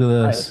about? Look at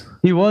this.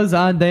 He was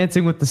on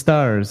Dancing with the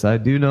Stars. I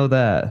do know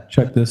that.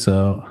 Check this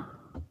out.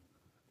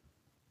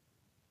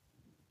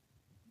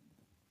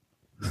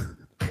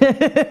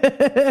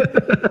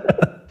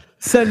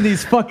 Send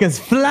these fuckers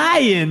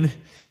flying.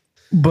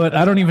 But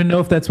I don't even know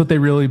if that's what they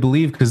really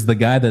believe, because the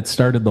guy that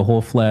started the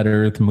whole flat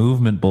Earth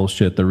movement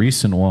bullshit, the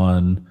recent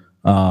one,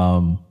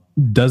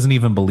 doesn't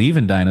even believe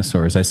in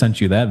dinosaurs. I sent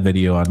you that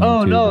video on YouTube.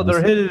 Oh no,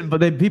 they're hidden, but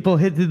people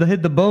hid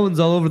the bones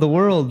all over the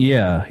world.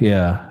 Yeah.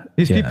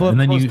 These people have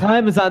most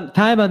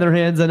time on their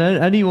hands than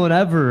anyone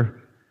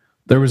ever.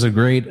 There was a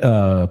great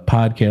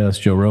podcast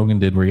Joe Rogan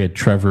did where he had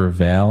Trevor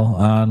Val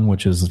on,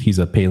 he's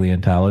a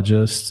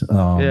paleontologist.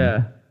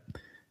 And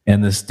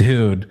this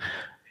dude,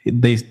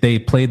 they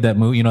played that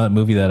movie, that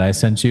movie that I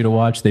sent you to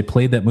watch. They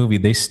played that movie.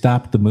 They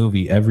stopped the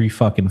movie every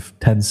fucking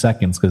 10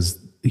 seconds because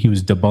he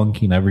was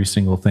debunking every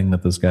single thing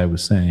that this guy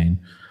was saying.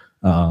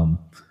 So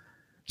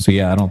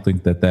yeah, I don't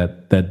think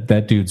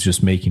that dude's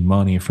just making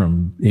money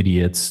from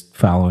idiots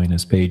following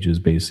his pages,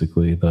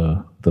 basically,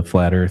 the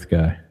flat Earth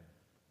guy.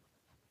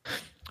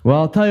 Well,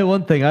 I'll tell you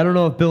one thing. I don't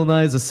know if Bill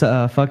Nye's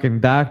a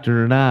fucking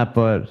doctor or not,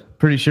 but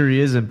pretty sure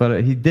he isn't.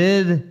 But he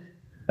did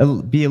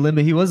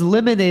he was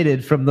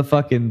eliminated from the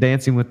fucking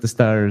Dancing with the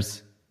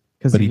Stars.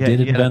 But he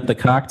did invent the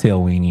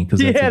cocktail weenie.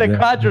 He had a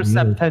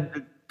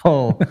quadriceps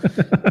pull.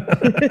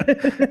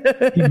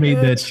 He made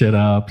that shit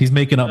up. He's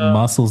making up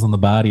muscles in the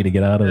body to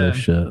get out of this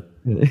shit.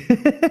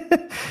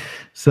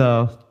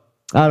 So,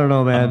 I don't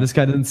know, man. This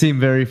guy doesn't seem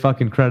very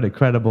fucking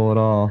credible at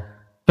all.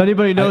 If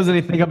anybody knows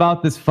anything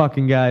about this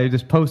fucking guy,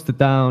 just post it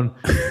down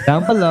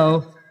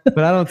below. But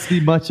I don't see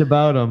much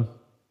about him.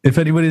 If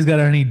anybody's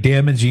got any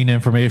damaging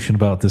information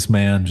about this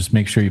man, just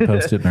make sure you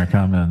post it in our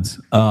comments.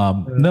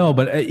 No,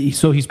 but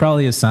so he's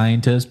probably a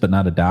scientist, but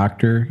not a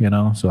doctor,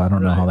 So I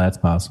don't know how that's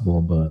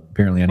possible, but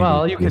apparently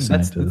anybody can be a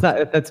scientist.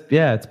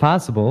 It's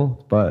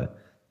possible, but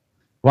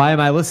why am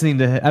I listening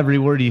to every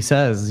word he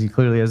says? He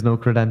clearly has no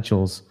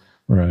credentials.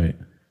 Right.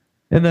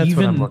 And that's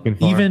what I'm looking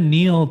for. Even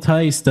Neil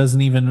Tice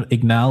doesn't even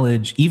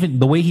acknowledge, even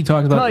the way he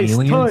talks about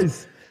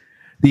aliens.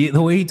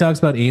 The way he talks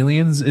about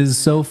aliens is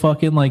so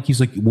fucking like, he's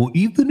like, well,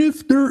 even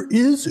if there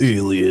is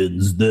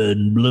aliens,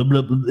 then blah,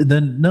 blah, blah.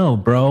 Then no,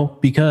 bro,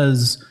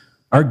 because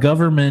our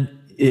government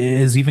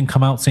has even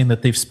come out saying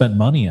that they've spent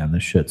money on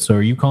this shit. So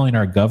are you calling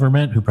our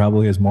government, who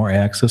probably has more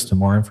access to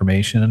more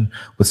information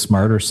with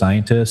smarter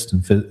scientists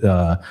and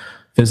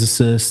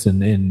physicists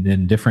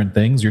and different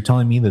things, you're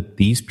telling me that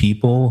these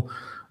people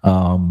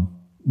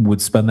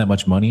would spend that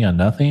much money on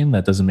nothing?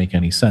 That doesn't make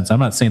any sense. I'm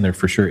not saying there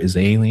for sure is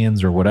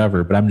aliens or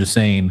whatever, but I'm just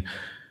saying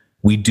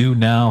we do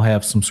now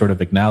have some sort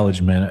of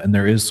acknowledgement, and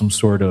there is some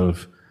sort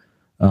of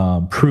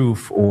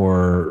proof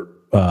or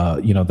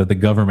that the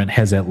government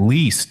has at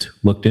least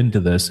looked into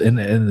this, and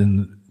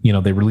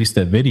they released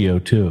that video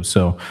too.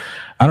 So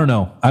I don't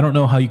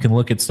know how you can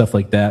look at stuff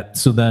like that.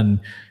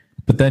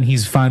 But then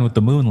he's fine with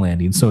the moon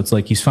landing. So it's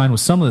like he's fine with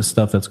some of the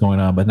stuff that's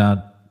going on, but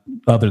not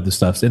other the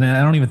stuff. And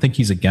I don't even think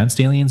he's against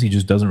aliens. He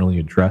just doesn't really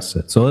address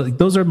it. So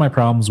those are my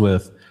problems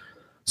with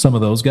some of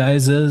those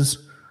guys is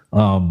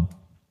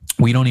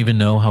we don't even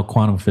know how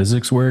quantum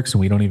physics works,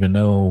 and we don't even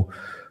know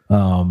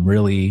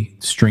really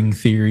string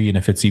theory and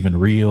if it's even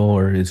real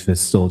or if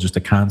it's still just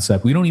a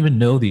concept. We don't even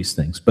know these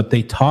things, but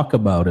they talk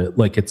about it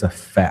like it's a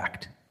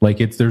fact. Like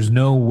there's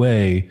no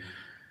way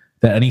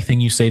that anything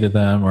you say to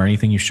them or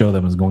anything you show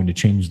them is going to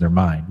change their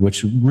mind,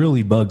 which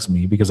really bugs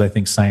me because I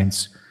think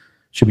science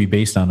should be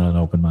based on an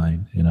open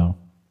mind,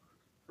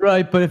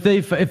 Right, but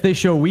if they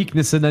show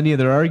weakness in any of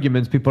their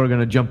arguments, people are going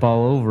to jump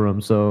all over them.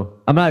 So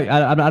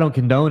I don't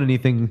condone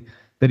anything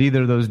that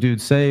either of those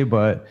dudes say,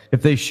 but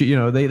if they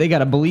they got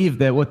to believe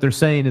that what they're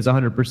saying is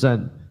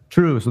 100%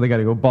 true, so they got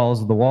to go balls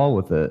to the wall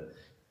with it.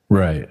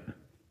 Right.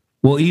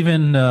 Well,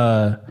 even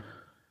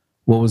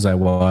what was I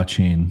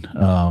watching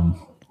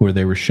where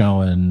they were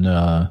showing?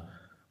 Well,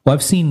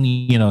 I've seen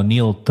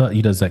Neil.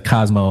 He does that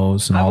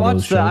Cosmos and all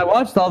those shows. I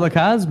watched all the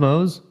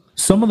Cosmos.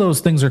 Some of those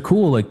things are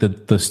cool, like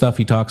the stuff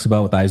he talks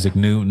about with Isaac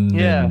Newton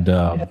and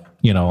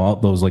all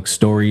those like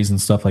stories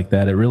and stuff like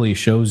that. It really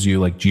shows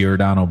you like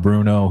Giordano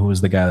Bruno, who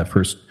was the guy that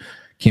first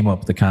came up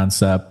with the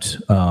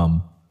concept.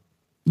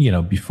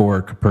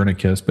 before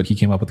Copernicus, but he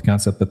came up with the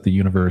concept that the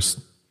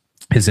universe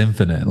is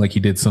infinite. Like he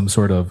did some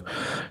sort of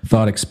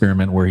thought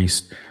experiment where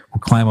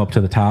would climb up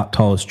to the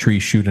tallest tree,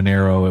 shoot an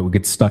arrow, it would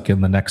get stuck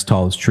in the next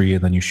tallest tree,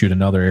 and then you shoot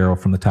another arrow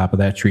from the top of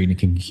that tree, and it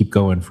can keep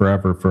going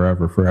forever.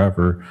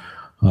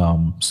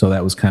 So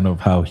that was kind of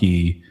how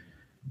he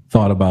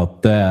thought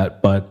about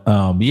that. But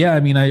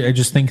I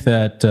just think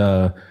that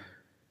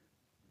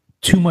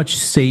too much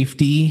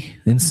safety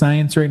in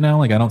science right now.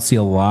 Like I don't see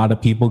a lot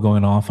of people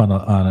going off on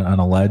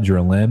a ledge or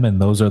a limb, and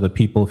those are the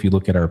people. If you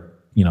look at our,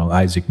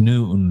 Isaac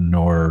Newton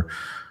or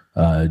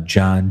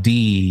John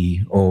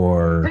Dee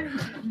or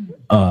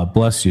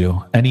bless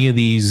you, any of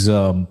these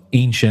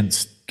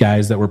ancient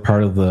guys that were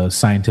part of the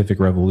scientific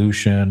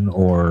revolution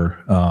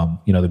or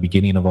the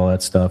beginning of all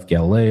that stuff,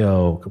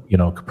 Galileo,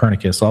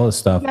 Copernicus, all this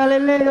stuff,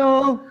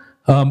 Galileo,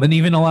 and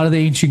even a lot of the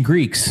ancient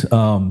Greeks.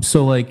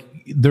 So like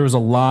there was a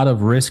lot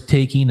of risk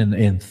taking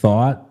and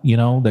thought,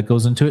 that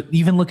goes into it.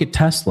 Even look at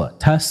Tesla.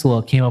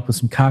 Tesla came up with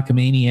some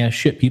cockamamie ass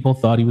shit. People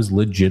thought he was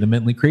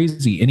legitimately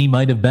crazy, and he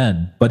might have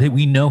been, but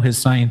we know his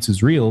science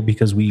is real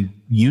because we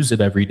use it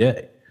every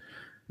day.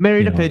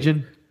 Married a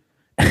pigeon.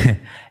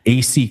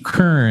 AC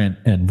current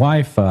and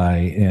Wi-Fi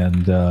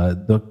and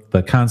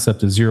the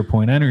concept of 0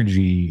 point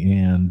energy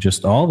and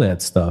just all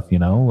that stuff.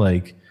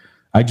 Like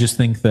I just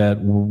think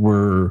that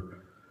we're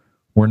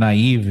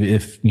naive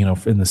if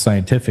in the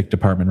scientific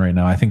department right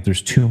now. I think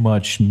there's too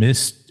much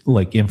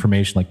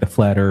information, like the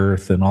flat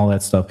Earth and all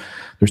that stuff.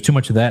 There's too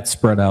much of that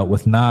spread out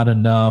with not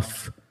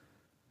enough.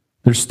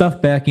 There's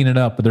stuff backing it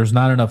up, but there's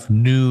not enough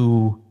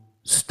new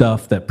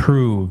stuff that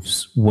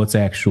proves what's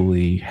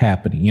actually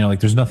happening.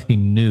 Like there's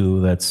nothing new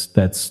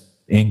that's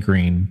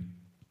anchoring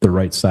the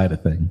right side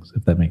of things,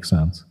 if that makes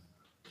sense.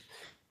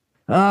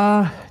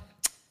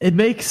 It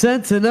makes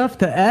sense enough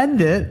to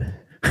end it.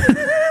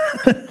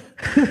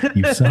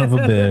 You son of a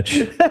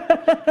bitch.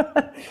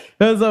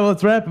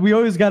 Let's wrap. We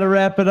always got to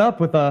wrap it up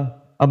with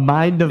a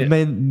mind of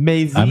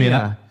Mazia. I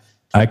mean,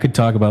 I could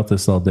talk about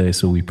this all day,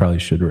 so we probably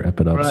should wrap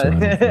it up, so I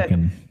don't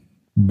fucking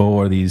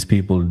bore these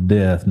people to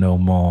death no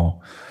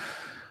more.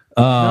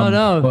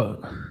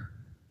 No.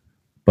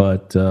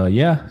 But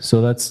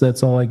so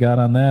that's all I got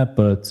on that.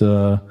 But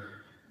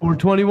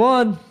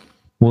 421.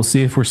 We'll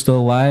see if we're still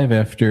alive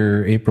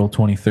after April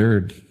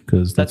 23rd,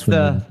 because that's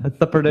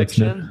the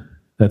prediction.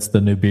 That's the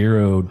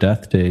Nibiru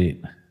death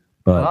date.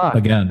 But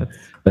again,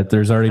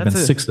 there's already been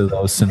 6 of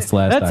those since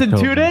last That's October.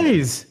 in 2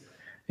 days.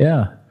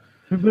 Yeah.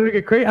 We're gonna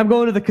get crazy. I'm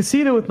going to the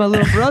casino with my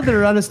little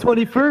brother on his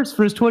 21st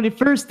for his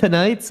 21st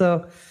tonight.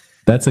 So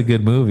that's a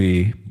good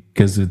movie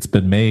because it's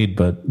been made,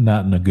 but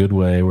not in a good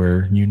way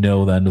where the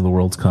end of the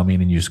world's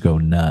coming and you just go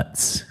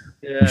nuts.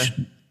 Yeah.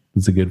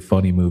 It's a good,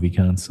 funny movie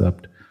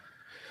concept.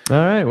 All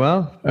right.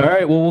 Well,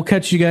 we'll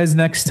catch you guys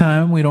next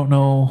time. We don't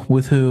know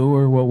with who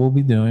or what we'll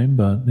be doing,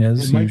 but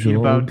as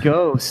usual, about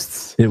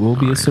ghosts. It will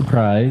be a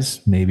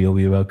surprise. Maybe it'll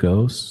be about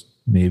ghosts.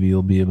 Maybe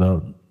it'll be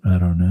about, I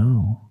don't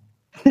know.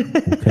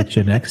 We'll catch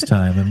you next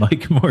time in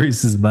Mike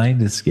Morris's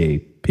Mind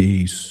Escape.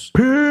 Peace.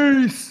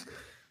 Peace.